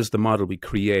 What is the model we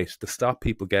create to stop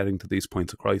people getting to these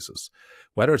points of crisis,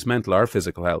 whether it's mental or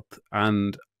physical health?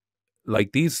 And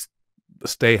like these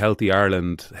Stay Healthy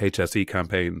Ireland HSE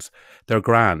campaigns, they're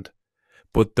grand,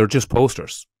 but they're just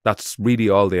posters. That's really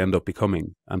all they end up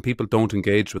becoming, and people don't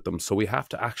engage with them. So we have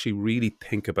to actually really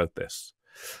think about this.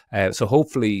 So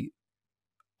hopefully,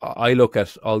 I look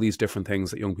at all these different things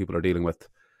that young people are dealing with.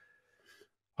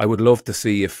 I would love to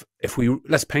see if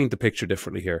let's paint the picture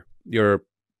differently here.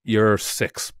 You're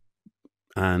 6,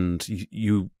 and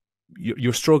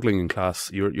you're struggling in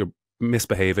class. You're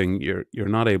misbehaving. You're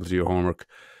not able to do your homework.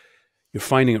 You're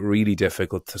finding it really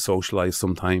difficult to socialize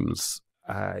sometimes.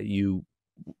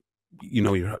 you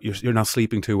know, you're not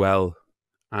sleeping too well.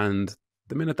 And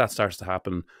the minute that starts to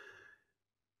happen,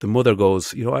 the mother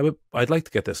goes, you know, I'd like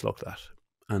to get this looked at.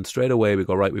 And straight away we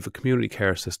go, right, we have a community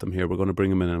care system here. We're going to bring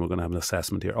them in and we're going to have an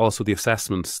assessment here. Also, the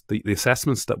assessments, the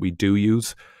assessments that we do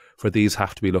use for these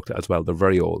have to be looked at as well. They're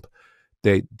very old.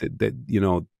 They you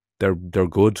know, they're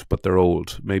good, but they're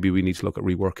old. Maybe we need to look at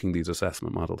reworking these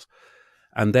assessment models.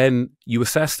 And then you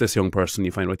assess this young person.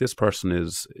 You find, right, this person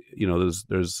is, you know,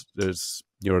 there's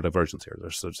neurodivergence here.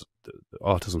 There's the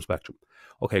autism spectrum.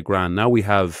 Okay, grand. Now we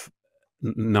have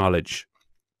knowledge.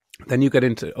 Then you get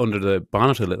into under the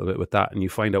bonnet a little bit with that, and you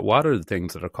find out what are the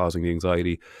things that are causing the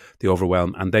anxiety, the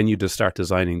overwhelm, and then you just start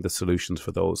designing the solutions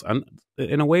for those. And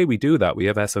in a way, we do that. We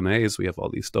have SNAs, we have all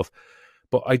these stuff.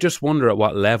 But I just wonder at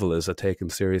what level is it taken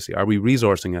seriously? Are we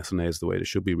resourcing SNAs the way they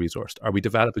should be resourced? Are we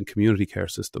developing community care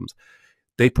systems?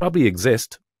 They probably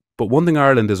exist, but one thing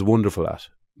Ireland is wonderful at,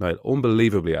 right,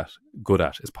 unbelievably good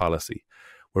at, is policy.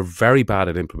 We're very bad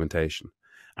at implementation.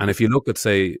 And if you look at,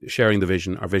 say, sharing the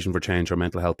vision, our vision for change, our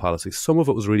mental health policy, some of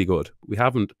it was really good. We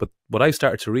haven't, but what I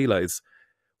started to realize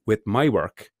with my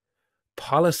work,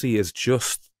 policy is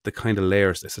just the kind of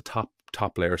layers. It's a top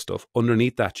layer stuff.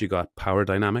 Underneath that, you got power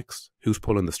dynamics. Who's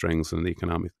pulling the strings in the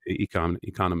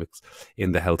economics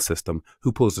in the health system?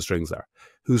 Who pulls the strings there?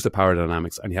 Who's the power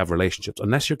dynamics? And you have relationships.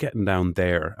 Unless you're getting down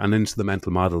there and into the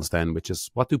mental models then, which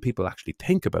is, what do people actually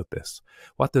think about this?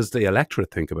 What does the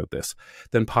electorate think about this?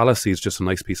 Then policy is just a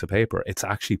nice piece of paper. It's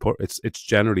actually, it's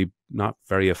generally not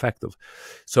very effective.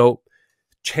 So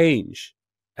change,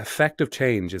 effective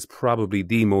change, is probably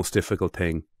the most difficult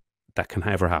thing that can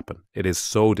ever happen. It is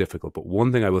so difficult. But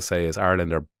one thing I will say is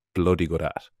Ireland are bloody good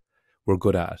at. We're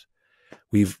good at.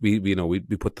 We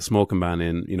put the smoking ban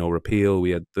in, you know, repeal.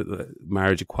 We had the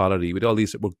marriage equality. We had all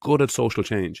these. We're good at social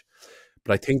change.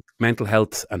 But I think mental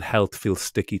health and health feels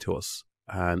sticky to us.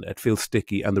 And it feels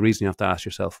sticky. And the reason you have to ask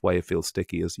yourself why it feels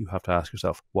sticky is you have to ask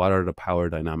yourself, what are the power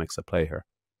dynamics at play here?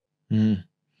 Mm.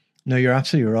 No, you're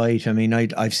absolutely right. I mean,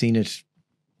 I've seen it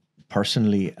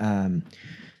personally.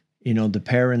 You know, the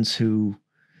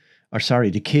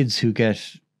kids who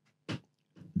get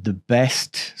the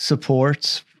best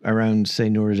supports around, say,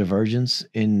 neurodivergence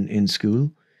in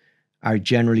school are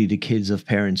generally the kids of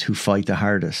parents who fight the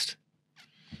hardest.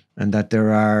 And that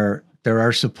there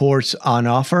are supports on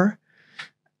offer,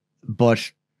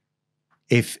 but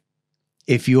if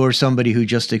you're somebody who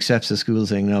just accepts the school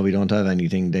saying, no, we don't have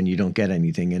anything, then you don't get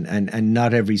anything. And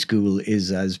not every school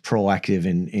is as proactive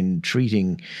in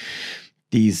treating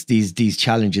these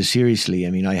challenges seriously.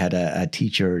 I mean, I had a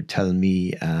teacher tell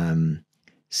me,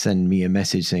 send me a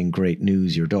message saying, great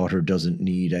news, your daughter doesn't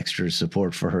need extra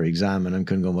support for her exam. And I'm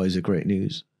kind of going, why is it great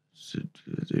news?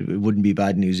 It wouldn't be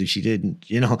bad news if she didn't,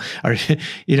 you know, or,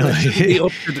 you know.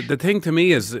 The thing to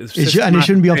me is, and it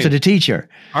shouldn't be up to the teacher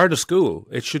or the school.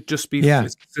 It should just be a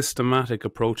systematic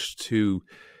approach to.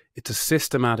 It's a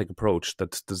systematic approach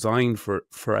that's designed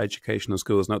for educational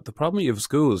schools. Now, the problem you have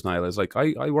schools, Niall, is like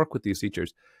I work with these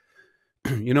teachers.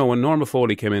 You know, when Norma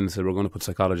Foley came in and said we're going to put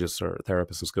psychologists or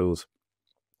therapists in schools,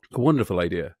 a wonderful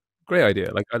idea, great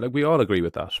idea. Like we all agree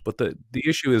with that. But the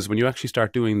issue is when you actually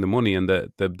start doing the money and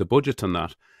the budget on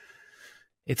that,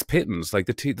 it's pittance. Like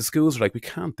the schools are like, we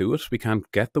can't do it, we can't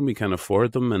get them, we can't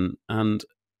afford them, and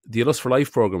the Illus for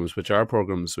Life programs, which are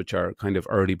kind of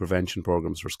early prevention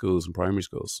programs for schools and primary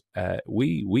schools,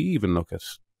 we even look at,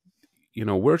 you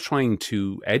know, we're trying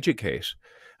to educate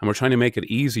and we're trying to make it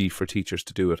easy for teachers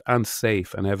to do it and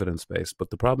safe and evidence-based. But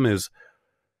the problem is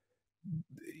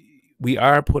we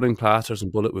are putting plasters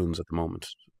and bullet wounds at the moment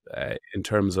in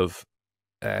terms of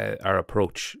our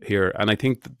approach here. And I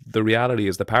think the reality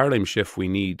is the paradigm shift we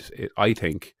need, I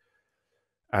think,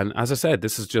 and as I said,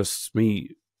 this is just me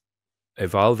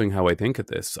evolving how I think of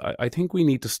this. I think we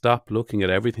need to stop looking at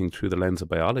everything through the lens of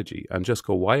biology and just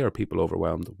go, why are people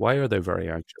overwhelmed? Why are they very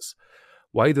anxious?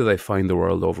 Why do they find the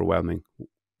world overwhelming?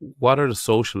 What are the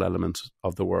social elements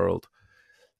of the world?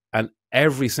 And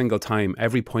every single time,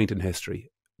 every point in history,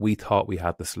 we thought we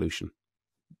had the solution.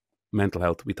 Mental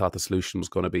health, we thought the solution was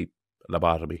going to be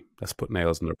lobotomy. Let's put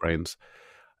nails in their brains.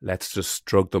 Let's just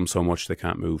drug them so much they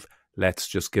can't move. Let's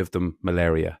just give them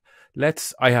malaria.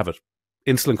 I have it.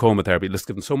 Insulin coma therapy. Let's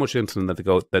give them so much insulin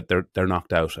that they're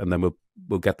knocked out, and then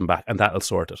we'll get them back, and that'll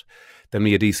sort it. Then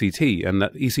we had ECT, and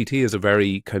that ECT is a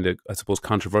very kind of, I suppose,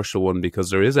 controversial one because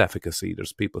there is efficacy.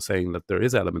 There's people saying that there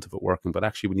is elements of it working, but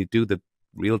actually, when you do the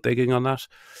real digging on that,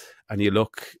 and you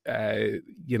look,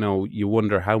 you know, you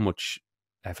wonder how much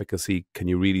efficacy can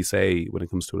you really say when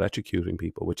it comes to electrocuting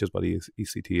people, which is what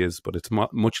ECT is, but it's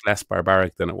much less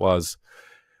barbaric than it was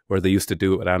where they used to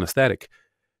do it with anesthetic.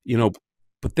 You know,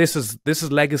 But this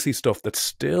is legacy stuff that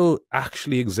still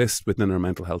actually exists within our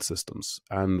mental health systems,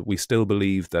 and we still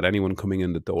believe that anyone coming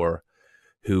in the door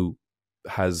who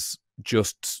has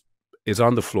just is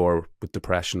on the floor with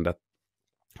depression, that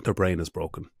their brain is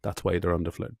broken. That's why they're on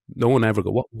the floor. No one ever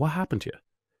go, what happened to you?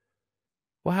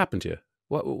 What happened to you?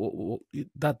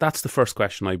 That's the first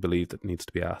question I believe that needs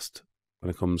to be asked when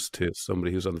it comes to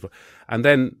somebody who's on the floor. And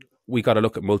then we got to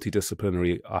look at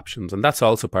multidisciplinary options, and that's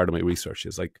also part of my research.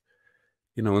 Is like,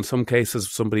 you know, in some cases,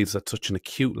 somebody's at such an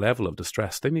acute level of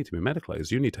distress, they need to be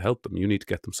medicalized. You need to help them. You need to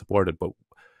get them supported. But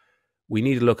we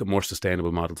need to look at more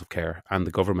sustainable models of care, and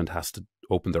the government has to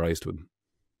open their eyes to them.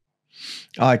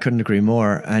 Oh, I couldn't agree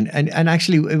more. And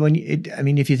actually,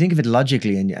 if you think of it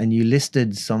logically, and you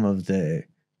listed some of the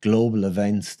global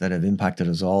events that have impacted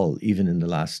us all, even in the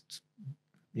last,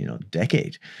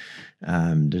 decade,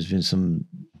 there's been some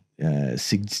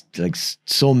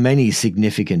so many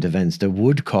significant events that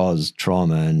would cause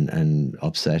trauma and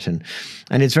upset, and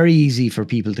it's very easy for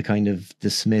people to kind of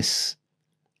dismiss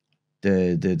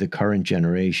the current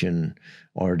generation,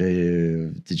 or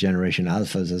the generation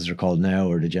alphas as they're called now,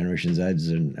 or the generation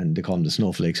Zs, and they call them the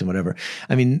snowflakes and whatever.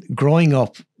 I mean, growing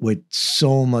up with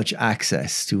so much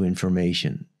access to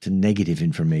information, to negative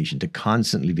information, to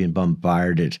constantly being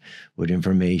bombarded with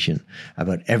information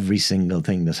about every single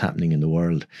thing that's happening in the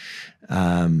world.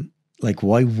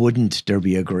 Why wouldn't there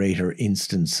be a greater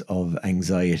instance of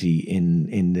anxiety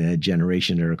in the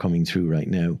generation that are coming through right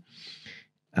now?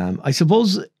 I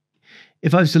suppose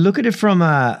if I was to look at it from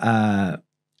a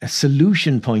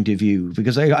solution point of view,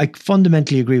 because I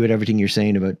fundamentally agree with everything you're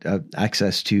saying about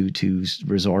access to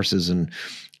resources and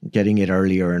getting it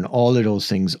earlier, and all of those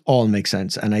things all make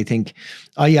sense. And I think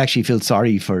I actually feel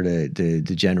sorry for the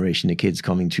generation of kids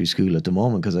coming through school at the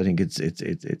moment, because I think it's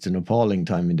an appalling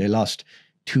time, and they lost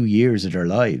 2 years of their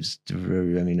lives. I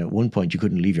mean, at one point you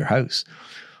couldn't leave your house,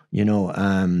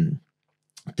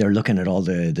 they're looking at all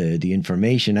the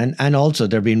information, and also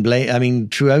they're being blamed. I mean,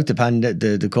 throughout the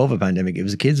COVID pandemic, it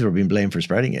was the kids who were being blamed for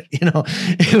spreading it.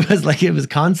 It was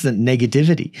constant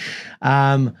negativity.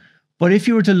 But if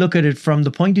you were to look at it from the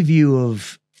point of view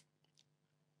of,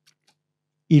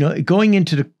 going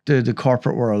into the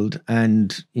corporate world,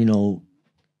 and,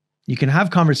 you can have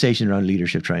conversation around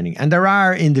leadership training, and there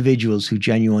are individuals who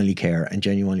genuinely care and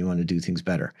genuinely want to do things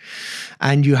better.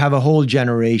 And you have a whole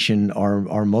generation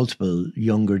or multiple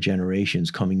younger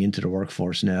generations coming into the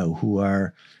workforce now who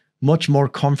are much more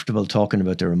comfortable talking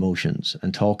about their emotions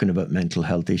and talking about mental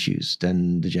health issues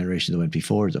than the generation that went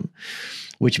before them,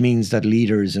 which means that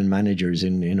leaders and managers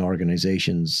in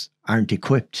organizations aren't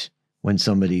equipped when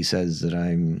somebody says that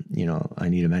I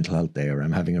need a mental health day, or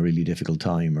I'm having a really difficult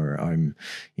time, or I'm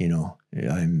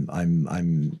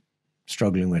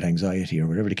struggling with anxiety, or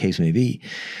whatever the case may be.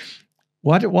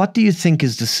 What do you think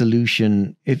is the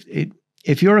solution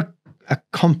if you're a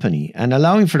company, and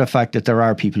allowing for the fact that there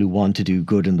are people who want to do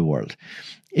good in the world,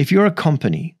 if you're a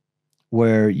company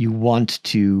where you want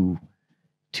to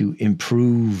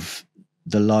improve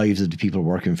the lives of the people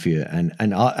working for you, and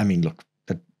I mean, look,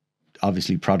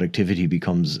 obviously productivity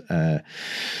becomes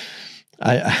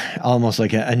almost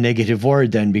like a negative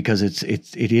word then, because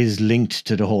it is linked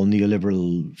to the whole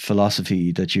neoliberal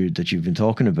philosophy that you've been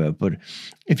talking about. But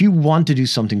if you want to do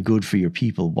something good for your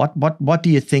people, what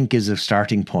do you think is a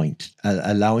starting point,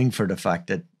 allowing for the fact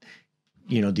that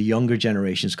the younger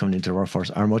generations coming into the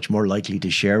workforce are much more likely to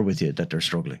share with you that they're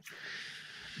struggling?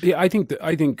 Yeah, I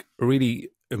think really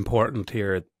important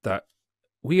here that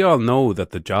we all know that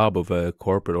the job of a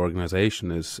corporate organization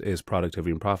is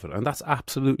productivity and profit, and that's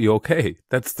absolutely okay.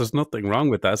 There's nothing wrong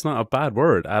with that. It's not a bad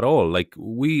word at all. Like,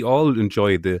 we all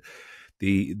enjoy the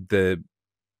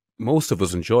most of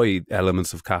us enjoy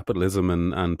elements of capitalism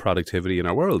and productivity in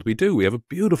our world. We do. We have a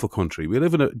beautiful country. We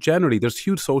live in generally there's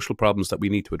huge social problems that we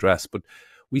need to address, but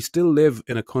we still live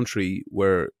in a country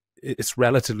where it's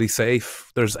relatively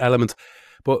safe. There's elements,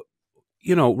 but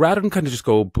rather than kind of just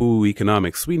go boo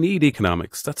economics, we need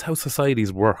economics. That's how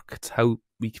societies work.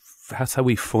 That's how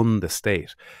we fund the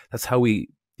state. That's how we,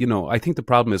 I think the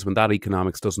problem is when that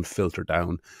economics doesn't filter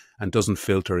down and doesn't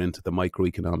filter into the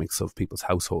microeconomics of people's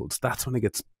households. That's when it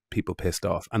gets people pissed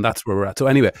off. And that's where we're at. So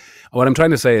anyway, what I'm trying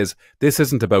to say is this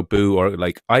isn't about boo, or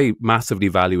I massively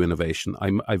value innovation.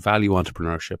 I value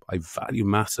entrepreneurship. I value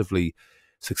massively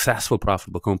successful,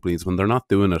 profitable companies when they're not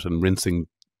doing it and rinsing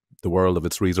the world of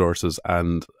its resources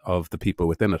and of the people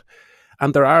within it.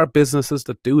 And there are businesses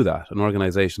that do that and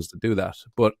organizations that do that.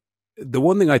 But the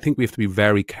one thing I think we have to be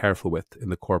very careful with in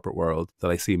the corporate world that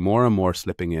I see more and more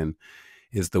slipping in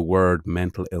is the word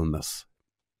mental illness.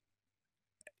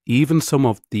 Even some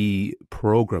of the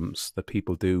programs that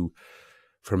people do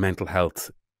for mental health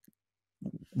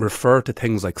refer to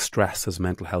things like stress as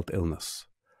mental health illness.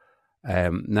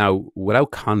 Now,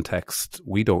 without context,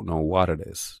 we don't know what it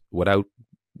is, without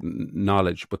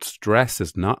knowledge, but stress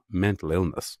is not mental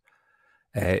illness.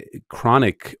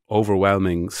 Chronic,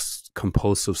 overwhelming,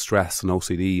 compulsive stress and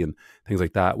OCD and things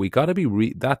like that, we got to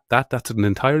be that's an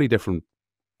entirely different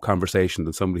conversation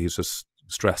than somebody who's just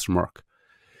stressed from work.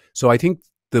 So I think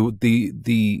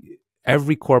the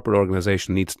every corporate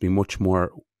organization needs to be much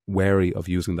more wary of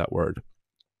using that word,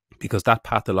 because that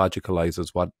pathologicalizes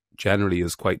what generally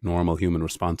is quite normal human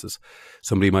responses.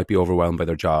 Somebody might be overwhelmed by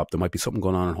their job. There might be something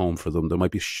going on at home for them. There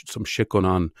might be some shit going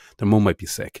on. Their mum might be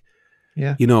sick.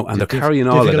 Yeah. You know, and they're carrying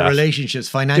all of that. Difficult relationships,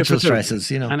 financial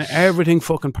stresses, you know. And everything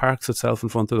fucking parks itself in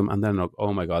front of them. And then,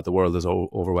 oh my God, the world is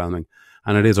overwhelming.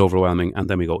 And it is overwhelming. And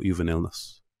then we go, you've an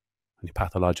illness. And you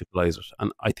pathologicalize it.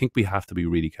 And I think we have to be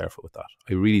really careful with that.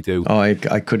 I really do. Oh, I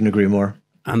couldn't agree more.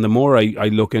 And the more I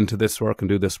look into this work and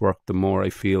do this work, the more I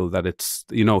feel that it's,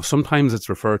 you know, sometimes it's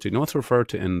referred to, you know, it's referred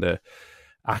to in the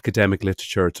academic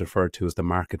literature, it's referred to as the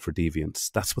market for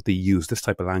deviance. That's what they use, this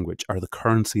type of language, or the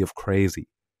currency of crazy.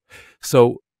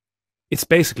 So it's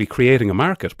basically creating a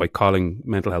market by calling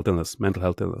mental health illness, mental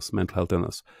health illness, mental health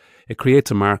illness. It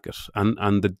creates a market.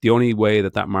 And the only way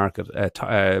that market,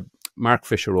 Mark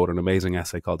Fisher wrote an amazing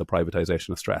essay called The Privatization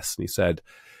of Stress. And he said,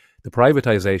 the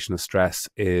privatization of stress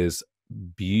is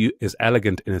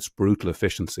elegant in its brutal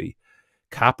efficiency.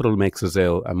 Capital makes us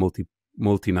ill, and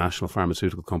multinational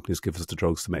pharmaceutical companies give us the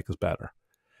drugs to make us better.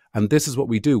 And this is what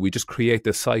we do. We just create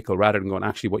this cycle rather than going,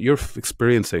 actually, what you're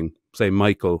experiencing, say,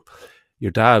 Michael,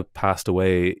 your dad passed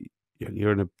away,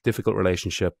 you're in a difficult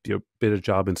relationship, you're a bit of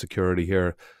job insecurity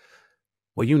here.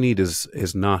 What you need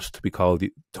is not to be told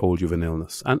you have an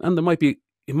illness. And there might be,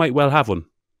 you might well have one,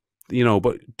 you know,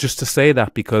 but just to say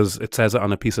that because it says it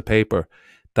on a piece of paper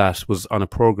that was on a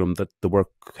program that the work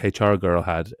HR girl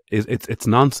had, it's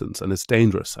nonsense, and it's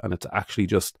dangerous, and it's actually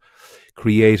just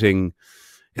creating,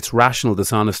 it's rational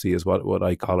dishonesty is what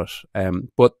I call it.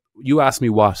 But you asked me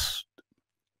what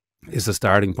is the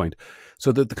starting point.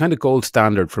 So the kind of gold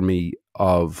standard for me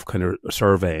of kind of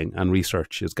surveying and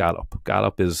research is Gallup.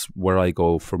 Gallup is where I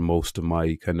go for most of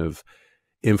my kind of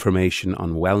information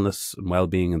on wellness and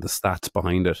well-being and the stats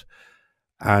behind it.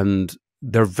 And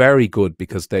they're very good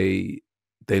because they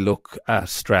look at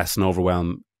stress and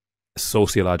overwhelm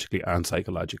sociologically and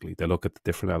psychologically. They look at the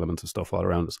different elements of stuff all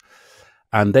around us.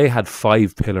 And they had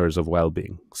 5 pillars of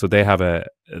well-being. So they have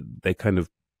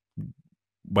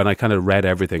when I kind of read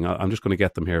everything, I'm just going to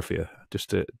get them here for you, just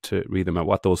to read them out,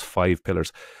 what those 5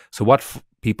 pillars. So what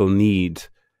people need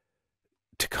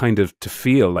to kind of to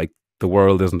feel like the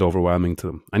world isn't overwhelming to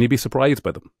them. And you'd be surprised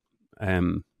by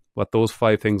them. What those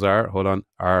 5 things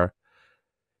are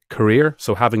career.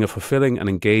 So having a fulfilling and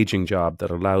engaging job that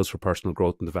allows for personal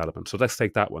growth and development. So let's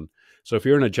take that one. So if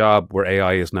you're in a job where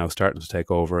AI is now starting to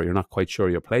take over, you're not quite sure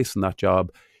your place in that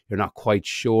job, you're not quite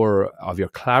sure of your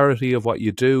clarity of what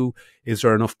you do, is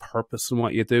there enough purpose in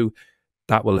what you do,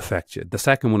 that will affect you. The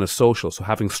second one is social. So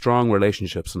having strong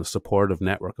relationships and a supportive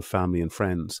network of family and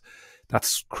friends.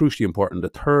 That's crucially important. The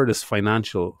third is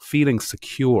financial, feeling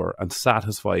secure and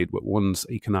satisfied with one's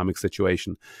economic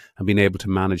situation and being able to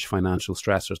manage financial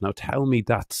stressors. Now, tell me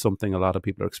that's something a lot of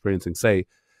people are experiencing, say,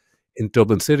 in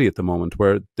Dublin City at the moment,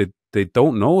 where they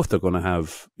don't know if they're going to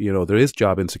have, you know, there is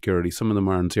job insecurity. Some of them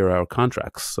are on 0-hour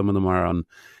contracts. Some of them are on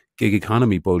gig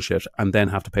economy bullshit and then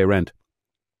have to pay rent.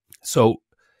 So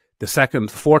the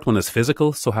fourth one is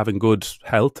physical. So having good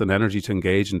health and energy to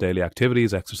engage in daily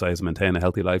activities, exercise, and maintain a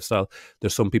healthy lifestyle.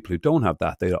 There's some people who don't have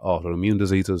that. They have autoimmune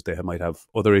diseases. They might have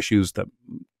other issues that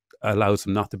allows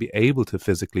them not to be able to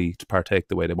physically to partake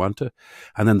the way they want to.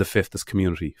 And then the fifth is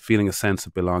community, feeling a sense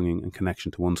of belonging and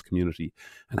connection to one's community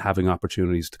and having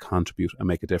opportunities to contribute and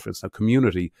make a difference. Now,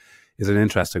 community is an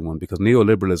interesting one because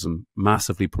neoliberalism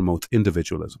massively promotes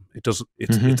individualism.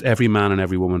 It's every man and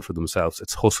every woman for themselves.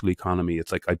 It's hustle economy.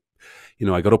 It's like, I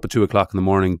got up at 2:00 in the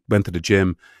morning, went to the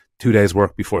gym, 2 days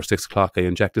work before 6:00. I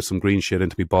injected some green shit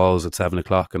into my balls at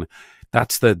 7:00. And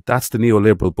that's the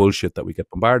neoliberal bullshit that we get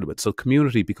bombarded with. So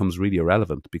community becomes really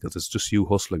irrelevant because it's just you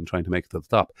hustling, trying to make it to the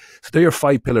top. So they're your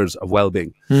 5 pillars of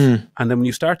well-being. And then when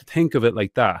you start to think of it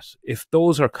like that, if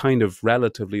those are kind of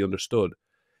relatively understood,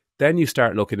 then you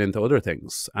start looking into other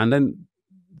things. And then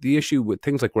the issue with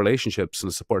things like relationships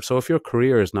and support. So if your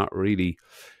career is not really,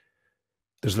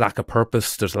 there's lack of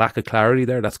purpose, there's lack of clarity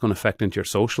there, that's going to affect into your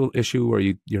social issue where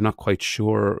you're not quite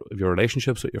sure of your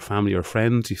relationships with your family or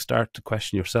friends. You start to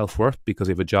question your self-worth because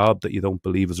you have a job that you don't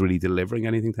believe is really delivering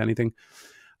anything to anything.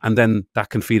 And then that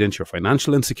can feed into your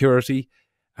financial insecurity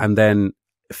and then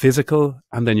physical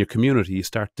and then your community. You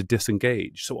start to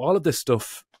disengage. So all of this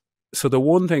stuff So the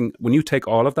one thing, when you take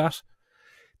all of that,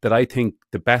 that I think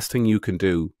the best thing you can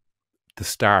do to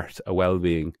start a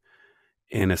well-being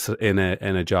in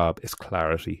a job is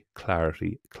clarity,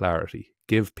 clarity, clarity.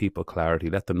 Give people clarity.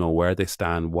 Let them know where they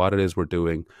stand, what it is we're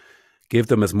doing. Give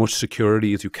them as much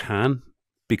security as you can.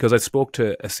 Because I spoke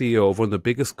to a CEO of one of the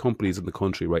biggest companies in the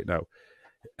country right now,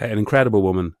 an incredible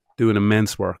woman doing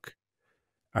immense work.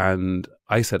 And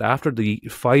I said, after the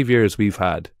 5 years we've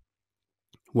had,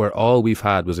 where all we've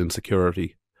had was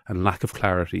insecurity and lack of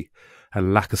clarity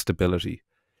and lack of stability,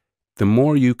 the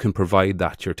more you can provide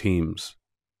that to your teams,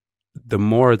 the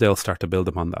more they'll start to build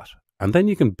upon that. And then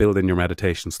you can build in your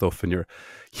meditation stuff and your,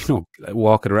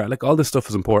 walking around. Like, all this stuff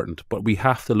is important, but we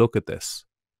have to look at this.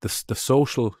 The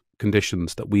social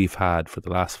conditions that we've had for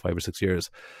the last 5 or 6 years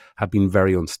have been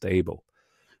very unstable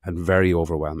and very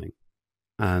overwhelming.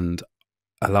 And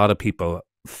a lot of people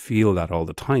feel that all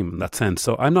the time in that sense.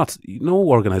 So no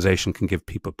organization can give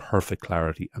people perfect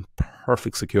clarity and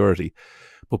perfect security,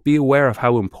 but be aware of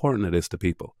how important it is to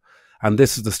people. And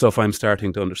this is the stuff I'm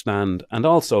starting to understand. And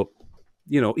also,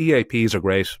 EAPs are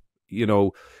great.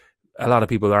 A lot of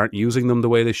people aren't using them the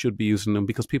way they should be using them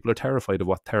because people are terrified of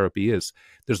what therapy is.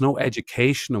 There's no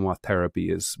education on what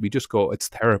therapy is. We just go, it's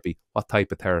therapy. What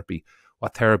type of therapy?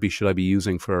 What therapy should I be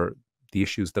using for the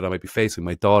issues that I might be facing?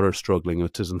 My daughter's struggling,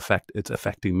 it's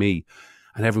affecting me.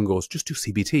 And everyone goes, just do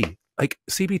CBT. Like,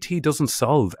 CBT doesn't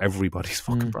solve everybody's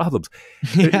fucking problems.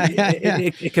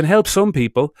 It can help some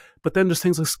people, but then there's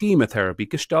things like schema therapy,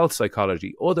 Gestalt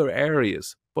psychology, other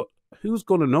areas. But who's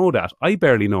going to know that? I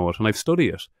barely know it, and I've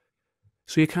studied it.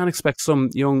 So you can't expect some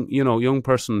young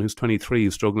person who's 23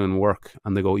 who's struggling in work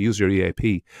and they go, use your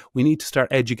EAP. We need to start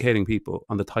educating people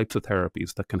on the types of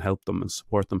therapies that can help them and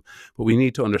support them. But we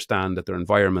need to understand that their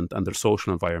environment and their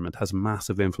social environment has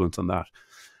massive influence on that.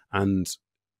 And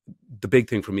the big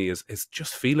thing for me is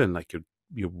just feeling like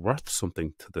you're worth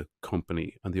something to the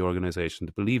company and the organization,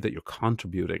 to believe that you're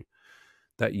contributing,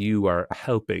 that you are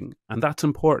helping. And that's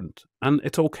important. And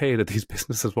it's okay that these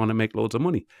businesses want to make loads of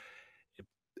money.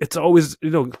 It's always,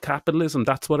 capitalism,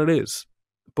 that's what it is.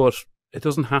 But it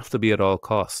doesn't have to be at all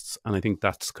costs. And I think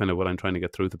that's kind of what I'm trying to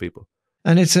get through to people.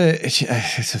 And it's a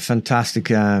fantastic,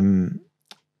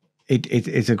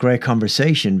 it's a great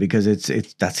conversation, because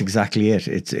that's exactly it.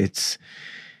 It's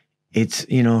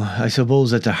I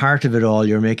suppose at the heart of it all,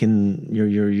 you're making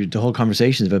the whole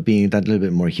conversation is about being that little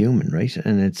bit more human, right?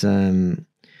 And it's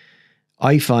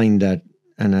I find that,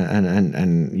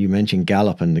 and you mentioned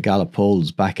Gallup, and the Gallup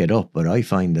polls back it up, but I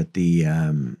find that the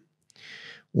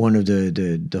one of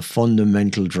the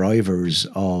fundamental drivers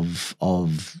of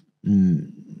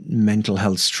mental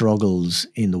health struggles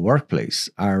in the workplace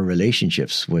are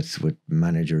relationships with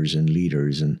managers and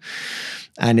leaders,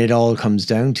 and it all comes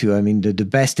down to, the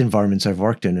best environments I've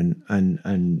worked in,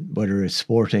 and whether it's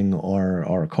sporting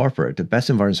or corporate, the best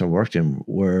environments I've worked in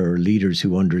were leaders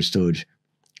who understood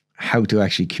how to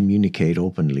actually communicate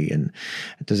openly. And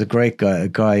there's a great guy,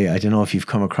 I don't know if you've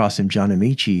come across him, John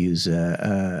Amici, who's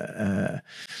a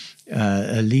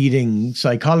leading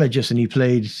psychologist, and he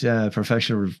played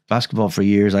professional basketball for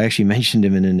years. I actually mentioned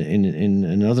him in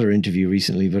another interview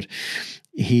recently, but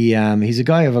he's a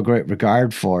guy I have a great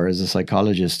regard for as a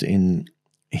psychologist.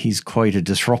 He's quite a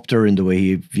disruptor in the way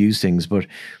he views things, but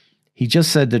he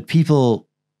just said that people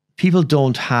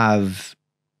don't have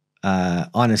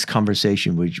honest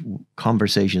conversations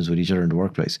with each other in the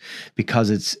workplace because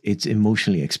it's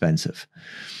emotionally expensive,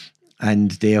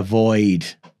 and they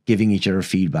avoid giving each other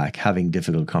feedback, having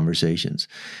difficult conversations.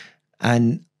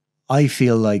 And I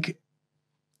feel like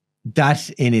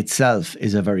that in itself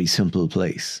is a very simple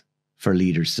place for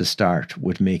leaders to start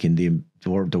with, making the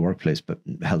workplace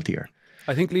healthier.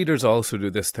 I think leaders also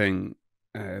do this thing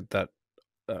that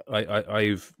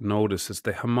I've noticed, is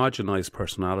they homogenize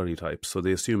personality types. So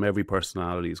they assume every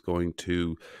personality is going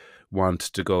to want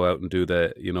to go out and do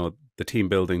the team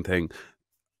building thing.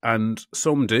 And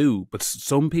some do, but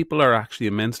some people are actually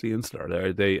immensely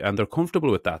insular. They're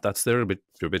comfortable with that. They're a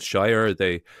bit shyer.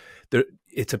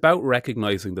 It's about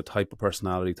recognizing the type of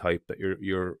personality type that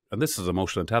you're, and this is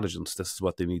emotional intelligence. This is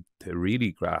what they need to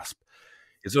really grasp,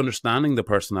 is understanding the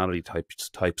personality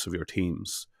types of your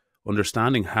teams,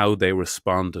 understanding how they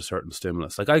respond to certain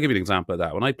stimulus. Like, I'll give you an example of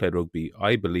that. When I played rugby,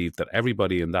 I believed that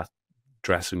everybody in that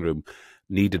dressing room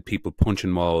needed people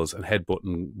punching walls and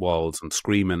headbutting walls and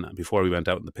screaming before we went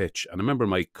out on the pitch. And I remember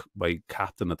my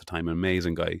captain at the time, an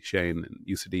amazing guy, Shane,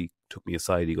 in UCD, took me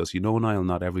aside. He goes, Niall,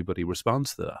 not everybody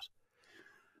responds to that.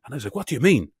 And I was like, what do you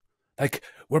mean? Like,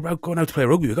 we're about going out to play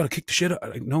rugby, we've got to kick the shit out.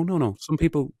 Like, no. Some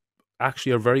people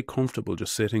actually are very comfortable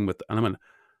just sitting with, and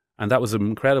that was an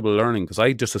incredible learning, because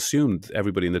I just assumed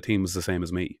everybody in the team was the same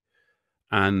as me.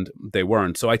 and they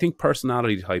weren't. So I think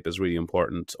personality type is really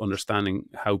important, understanding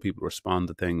how people respond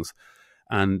to things.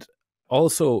 And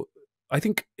also, I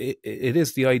think it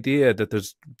is the idea that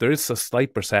there is a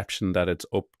slight perception that it's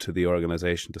up to the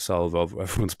organization to solve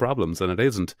everyone's problems, and it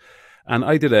isn't. And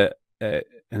I did an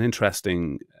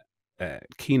interesting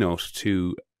keynote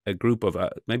to a group of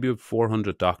maybe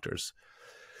 400 doctors.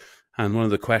 And one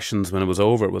of the questions when it was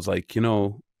over, it was like,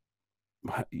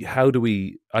 how do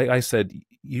we, I said,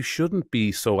 you shouldn't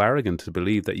be so arrogant to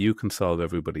believe that you can solve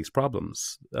everybody's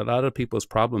problems. A lot of people's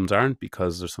problems aren't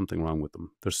because there's something wrong with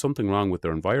them. There's something wrong with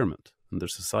their environment and their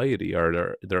society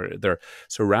or their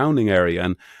surrounding area.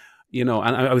 And,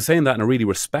 and I was saying that in a really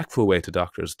respectful way to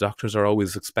doctors. Doctors are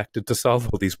always expected to solve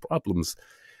all these problems.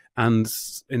 And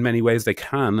in many ways they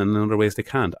can, and in other ways they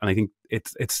can't. And I think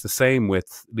it's the same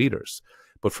with leaders.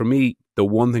 But for me, the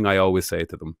one thing I always say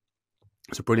to them,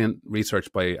 it's a brilliant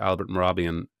research by Albert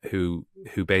Mehrabian, who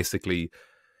basically,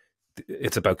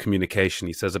 it's about communication.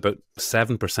 He says about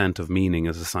 7% of meaning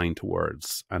is assigned to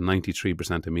words, and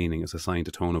 93% of meaning is assigned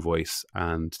to tone of voice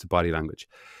and to body language.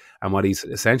 And what he's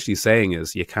essentially saying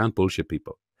is you can't bullshit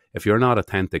people. If you're not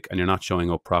authentic and you're not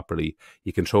showing up properly,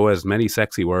 you can throw as many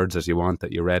sexy words as you want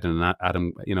that you read in an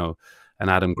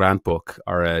Adam Grant book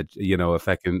or a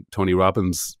fucking Tony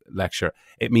Robbins lecture.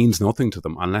 It means nothing to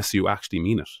them unless you actually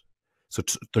mean it. So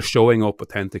the showing up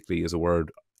authentically is a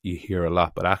word you hear a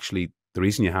lot, but actually the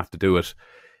reason you have to do it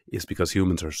is because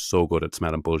humans are so good at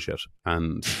smelling bullshit,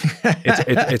 and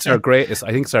it's our greatest.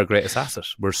 I think it's our greatest asset.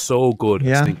 We're so good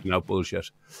at thinking out bullshit.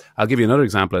 I'll give you another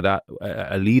example of that.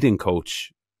 A leading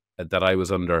coach that I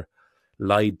was under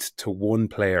lied to one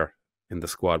player in the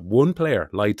squad. One player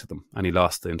lied to them, and he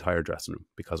lost the entire dressing room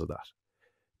because of that.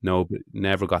 No,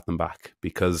 never got them back,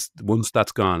 because once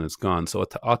that's gone, it's gone. So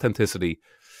authenticity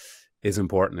is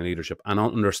important in leadership, and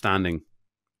understanding,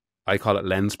 I call it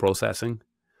lens processing.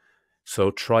 So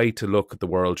try to look at the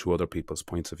world through other people's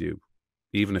points of view,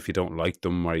 even if you don't like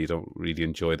them or you don't really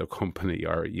enjoy their company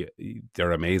or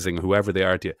they're amazing, whoever they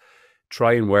are to you.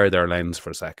 Try and wear their lens for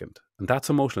a second. And that's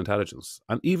emotional intelligence.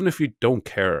 And even if you don't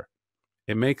care,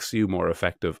 it makes you more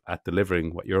effective at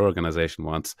delivering what your organization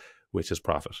wants, which is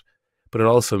profit. But it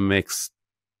also makes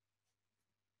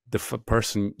the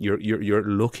person you're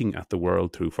looking at the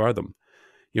world through for them.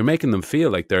 You're making them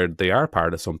feel like they are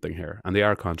part of something here and they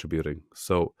are contributing.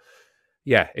 So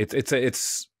yeah,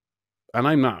 it's and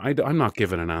I'm not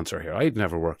giving an answer here. I'd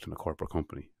never worked in a corporate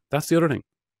company. That's the other thing.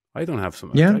 I don't have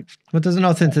some. Yeah, but there's an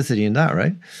authenticity in that,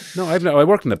 right? No, I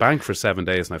worked in the bank for 7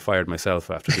 days and I fired myself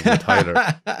after giving a Tyler.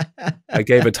 I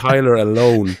gave a Tyler a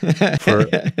loan for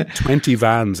 20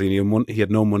 vans and he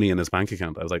had no money in his bank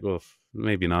account. I was like, well,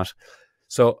 maybe not.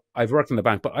 So I've worked in the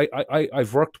bank, but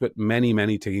I've worked with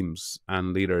many teams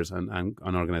and leaders and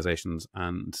organizations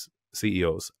and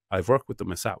CEOs. I've worked with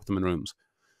them. I sat with them in rooms.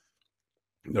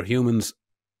 They're humans.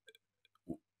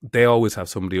 They always have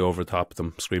somebody over the top of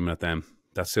them screaming at them.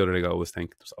 That's the other thing I always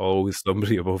think. There's always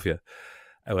somebody above you,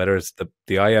 whether it's the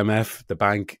IMF, the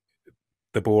bank,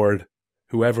 the board,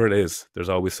 whoever it is. There's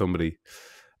always somebody.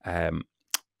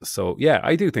 So yeah,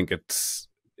 I do think it's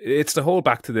the whole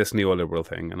back to this neoliberal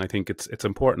thing, and I think it's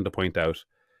important to point out.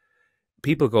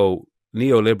 People go,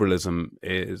 neoliberalism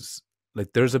is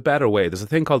like, there's a better way. There's a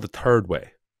thing called the third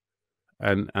way,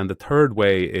 and the third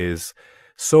way is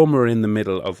somewhere in the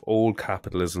middle of old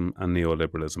capitalism and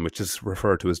neoliberalism, which is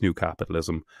referred to as new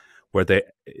capitalism, where they,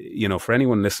 for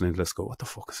anyone listening, let's go, what the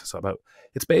fuck is this about?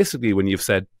 It's basically when you've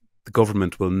said the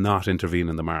government will not intervene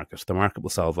in the market. The market will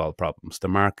solve all problems. The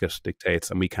market dictates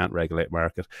and we can't regulate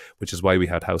market, which is why we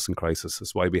had housing crisis.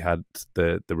 It's why we had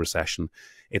the recession.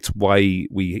 It's why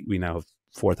we now have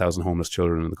 4,000 homeless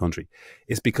children in the country.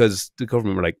 It's because the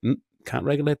government were like, can't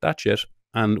regulate that shit.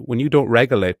 And when you don't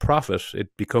regulate profit, it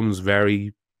becomes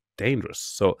very dangerous.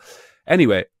 So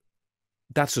anyway,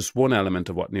 that's just one element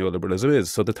of what neoliberalism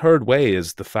is. So the third way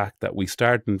is the fact that we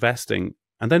start investing,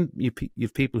 and then you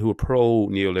have people who are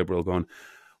pro-neoliberal going,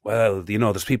 well,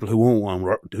 there's people who won't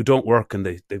work, who don't work, and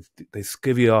they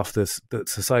give you off the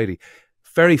society.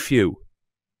 Very few.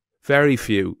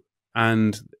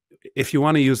 And if you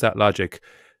want to use that logic,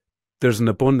 there's an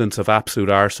abundance of absolute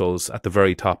arseholes at the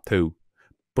very top too.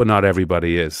 But not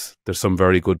everybody is. There's some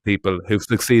very good people who've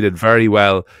succeeded very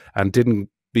well and didn't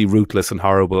be ruthless and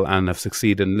horrible and have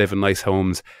succeeded and live in nice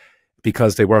homes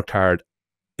because they worked hard.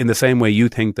 In the same way you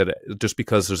think that just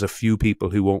because there's a few people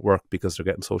who won't work because they're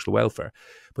getting social welfare.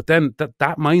 But then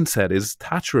that mindset is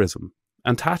Thatcherism.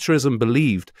 And Thatcherism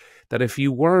believed that if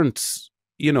you weren't,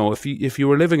 if you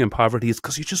were living in poverty, it's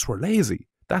because you just were lazy.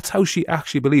 That's how she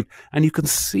actually believed. And you can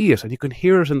see it and you can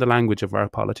hear it in the language of our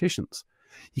politicians.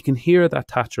 You can hear that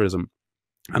Thatcherism.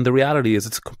 And the reality is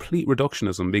it's a complete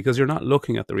reductionism, because you're not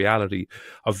looking at the reality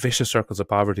of vicious circles of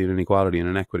poverty and inequality and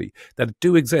inequity that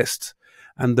do exist.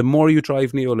 And the more you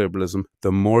drive neoliberalism,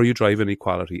 the more you drive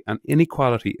inequality. And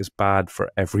inequality is bad for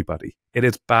everybody. It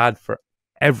is bad for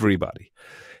everybody.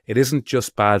 It isn't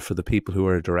just bad for the people who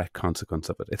are a direct consequence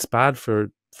of it. It's bad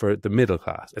for the middle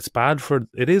class. It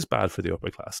is bad for the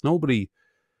upper class. Nobody,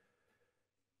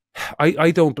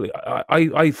 I don't believe,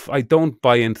 I don't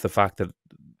buy into the fact that,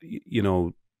 you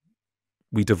know,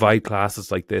 we divide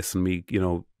classes like this, and we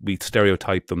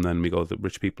stereotype them. Then we go, the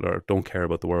rich people don't care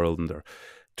about the world, and they're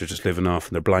just living off,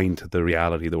 and they're blind to the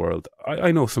reality of the world.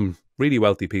 I know some really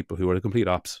wealthy people who are the complete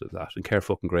opposite of that and care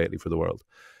fucking greatly for the world.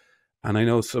 And I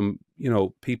know some,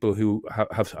 people who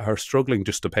are struggling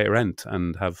just to pay rent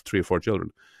and have 3 or 4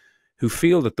 children, who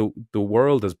feel that the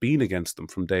world has been against them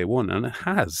from day one, and it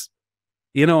has,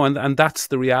 and that's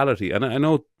the reality. And I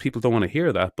know people don't want to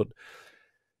hear that, but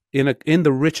in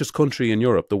the richest country in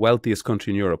Europe, the wealthiest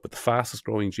country in Europe, with the fastest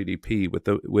growing GDP,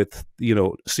 with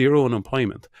zero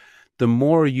unemployment, the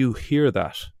more you hear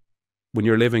that when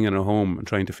you're living in a home and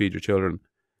trying to feed your children,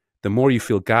 the more you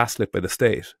feel gaslit by the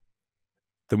state,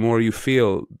 the more you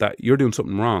feel that you're doing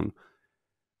something wrong,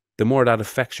 the more that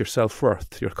affects your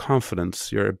self-worth, your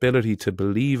confidence, your ability to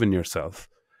believe in yourself,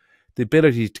 the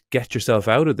ability to get yourself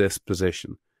out of this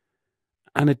position.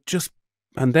 And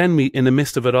then we, in the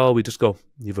midst of it all, we just go,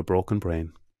 you have a broken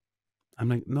brain. I'm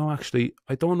like, no, actually,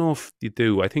 I don't know if you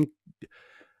do. I think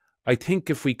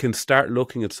if we can start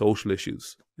looking at social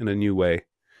issues in a new way,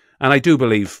 and I do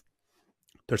believe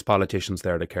there's politicians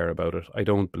there that care about it. I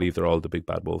don't believe they're all the big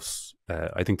bad wolves.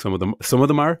 I think some of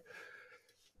them are,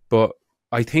 but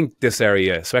I think this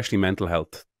area, especially mental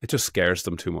health, it just scares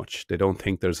them too much. They don't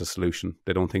think there's a solution.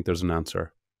 They don't think there's an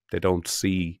answer. They don't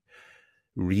see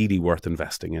really worth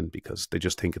investing in, because they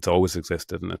just think it's always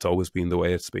existed and it's always been the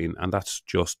way it's been, and that's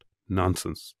just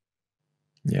nonsense.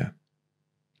 Yeah,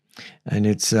 and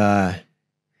it's a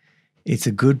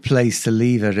good place to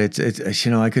leave it. It's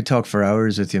I could talk for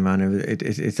hours with you, man.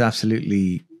 It's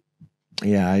absolutely,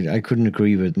 yeah. I couldn't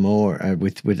agree with more. I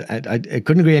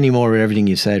couldn't agree any more with everything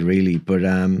you said, really. But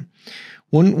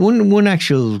one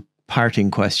actual parting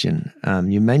question.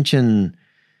 You mentioned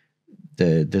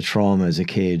the trauma as a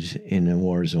kid in a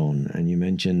war zone, and you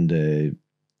mentioned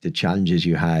the challenges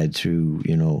you had through,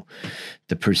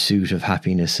 the pursuit of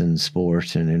happiness in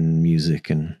sport and in music,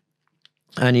 and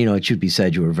it should be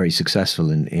said you were very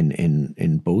successful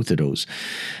in both of those.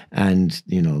 And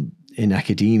in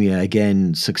academia,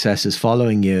 again, success is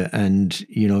following you, and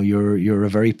you're a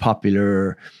very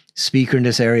popular speaker in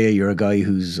this area. You're a guy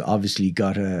who's obviously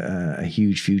got a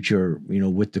huge future,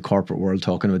 with the corporate world,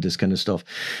 talking about this kind of stuff.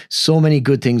 So many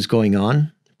good things going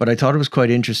on. But I thought it was quite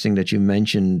interesting that you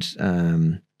mentioned,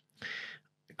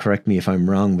 correct me if I'm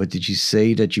wrong, but did you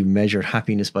say that you measured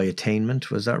happiness by attainment?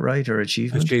 Was that right? Or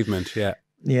achievement? Achievement, yeah.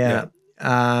 Yeah.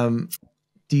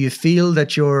 Do you feel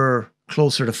that you're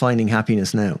closer to finding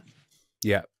happiness now?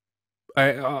 Yeah.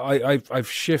 I've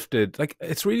shifted. Like,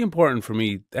 it's really important for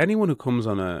me. Anyone who comes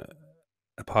on a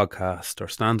podcast or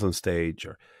stands on stage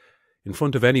or in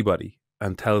front of anybody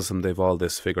and tells them they've all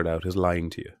this figured out is lying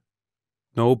to you.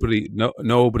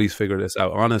 Nobody's figured this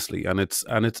out, honestly, and it's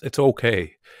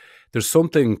okay. There's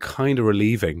something kind of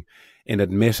relieving in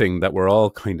admitting that we're all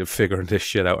kind of figuring this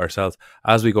shit out ourselves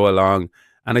as we go along.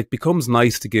 And it becomes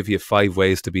nice to give you 5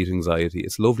 ways to beat anxiety.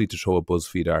 It's lovely to throw a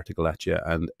BuzzFeed article at you,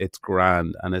 and it's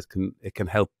grand, and it can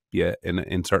help you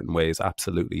in certain ways,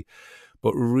 absolutely.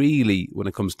 But really, when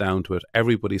it comes down to it,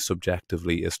 everybody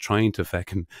subjectively is trying to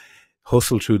fucking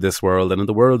hustle through this world. And in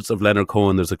the words of Leonard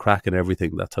Cohen, there's a crack in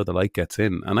everything. That's how the light gets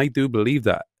in. And I do believe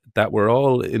that we're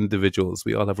all individuals.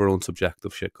 We all have our own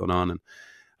subjective shit going on.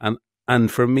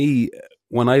 And for me,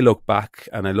 when I look back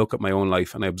and I look at my own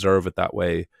life and I observe it that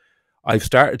way, I've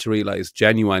started to realize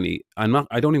genuinely, I don't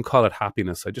even call it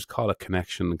happiness. I just call it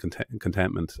connection and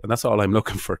contentment. And that's all I'm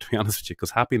looking for, to be honest with you,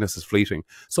 because happiness is fleeting.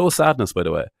 So is sadness, by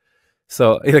the way.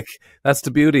 So that's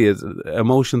the beauty, is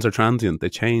emotions are transient. They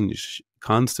change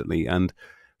constantly. And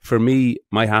for me,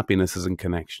 my happiness is in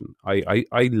connection. I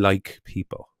like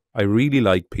people. I really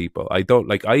like people. I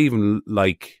even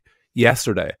like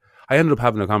yesterday, I ended up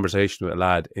having a conversation with a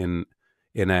lad in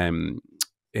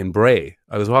Bray.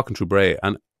 I was walking through Bray,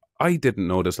 and I didn't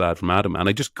know this lad from Adam, and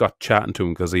I just got chatting to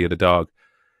him because he had a dog,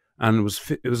 and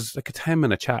it was like a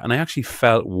 10-minute chat, and I actually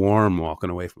felt warm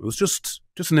walking away from it. It was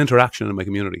just an interaction in my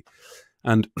community,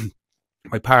 and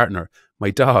my partner, my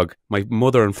dog, my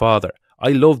mother and father,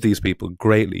 I love these people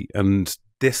greatly, and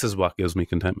this is what gives me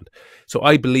contentment. So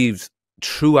I believed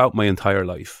throughout my entire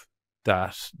life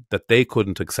that they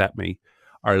couldn't accept me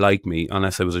or like me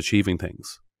unless I was achieving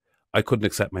things. I couldn't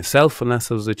accept myself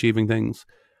unless I was achieving things.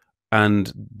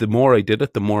 And the more I did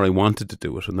it, the more I wanted to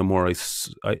do it, and the more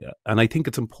and I think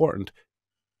it's important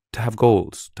to have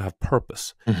goals, to have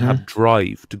purpose, to have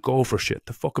drive, to go for shit,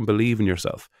 to fucking believe in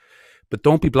yourself, but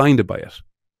don't be blinded by it.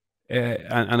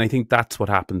 And I think that's what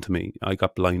happened to me. I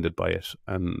got blinded by it,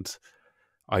 and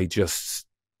I've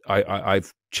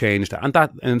changed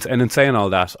that. And in saying all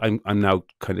that, I'm now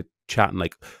kind of chatting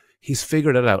like he's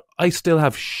figured it out. I still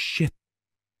have shit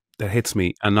that hits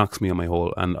me and knocks me on my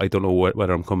hole, and I don't know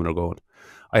whether I'm coming or going.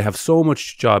 I have so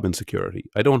much job insecurity.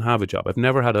 I don't have a job. I've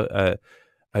never had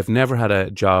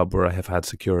a job where I have had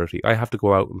security. I have to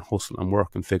go out and hustle and work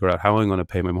and figure out how I'm going to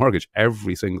pay my mortgage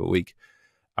every single week.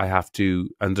 I have to,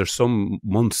 and there's some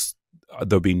months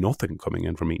there'll be nothing coming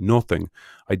in for me, nothing.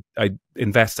 I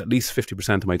invest at least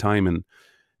 50% of my time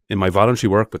in my voluntary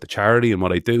work with the charity and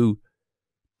what I do,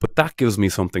 but that gives me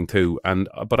something too.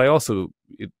 But I also,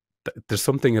 there's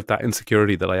something of that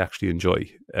insecurity that I actually enjoy,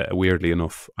 weirdly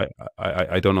enough.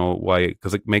 I don't know why,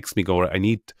 because it makes me go, I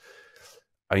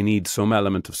need some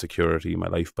element of security in my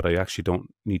life, but I actually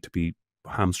don't need to be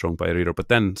hamstrung by it either. But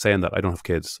then saying that, I don't have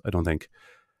kids, I don't think.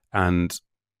 And,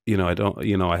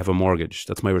 I have a mortgage.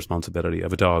 That's my responsibility. I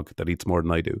have a dog that eats more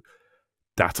than I do.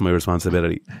 That's my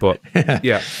responsibility. But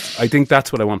yeah, I think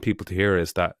that's what I want people to hear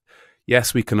is that,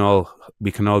 yes, we can all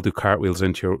do cartwheels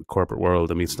into your corporate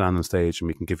world, and we stand on stage and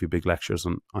we can give you big lectures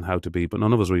on how to be, but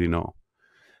none of us really know.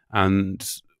 And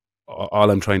all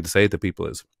I'm trying to say to people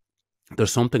is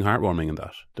there's something heartwarming in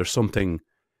that. There's something,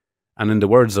 and in the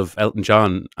words of Elton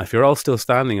John, if you're all still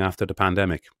standing after the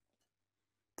pandemic,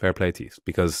 fair play to you,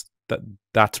 because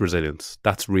that's resilience.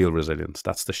 That's real resilience.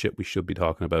 That's the shit we should be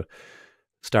talking about.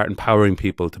 Start empowering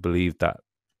people to believe that,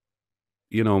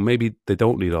 maybe they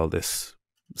don't need all this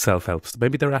self-help.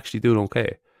 Maybe they're actually doing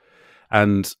okay.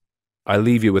 And I'll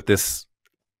leave you with this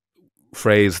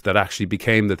phrase that actually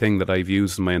became the thing that I've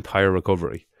used in my entire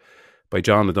recovery, by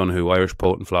John O'Donoghue, Irish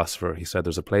poet and philosopher. He said,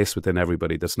 there's a place within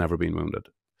everybody that's never been wounded.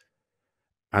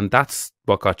 And that's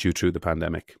what got you through the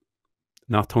pandemic.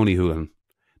 Not Tony Hoolan,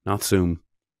 not Zoom,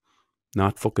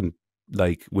 not fucking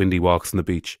like windy walks on the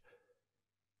beach.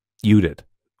 You did.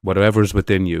 Whatever's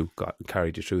within you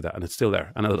carried you through that, and it's still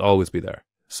there, and it'll always be there.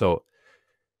 So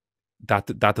that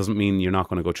doesn't mean you're not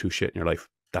going to go through shit in your life.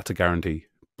 That's a guarantee.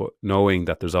 But knowing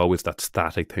that there's always that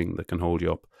static thing that can hold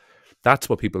you up, that's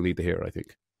what people need to hear, I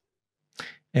think.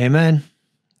 Amen.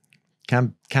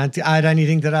 Can't add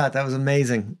anything to that. That was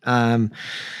amazing.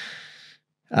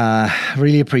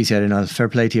 Really appreciate it. Niall. Fair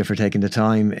play to you for taking the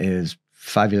time. It was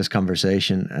fabulous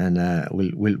conversation, and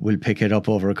we'll pick it up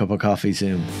over a cup of coffee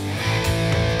soon.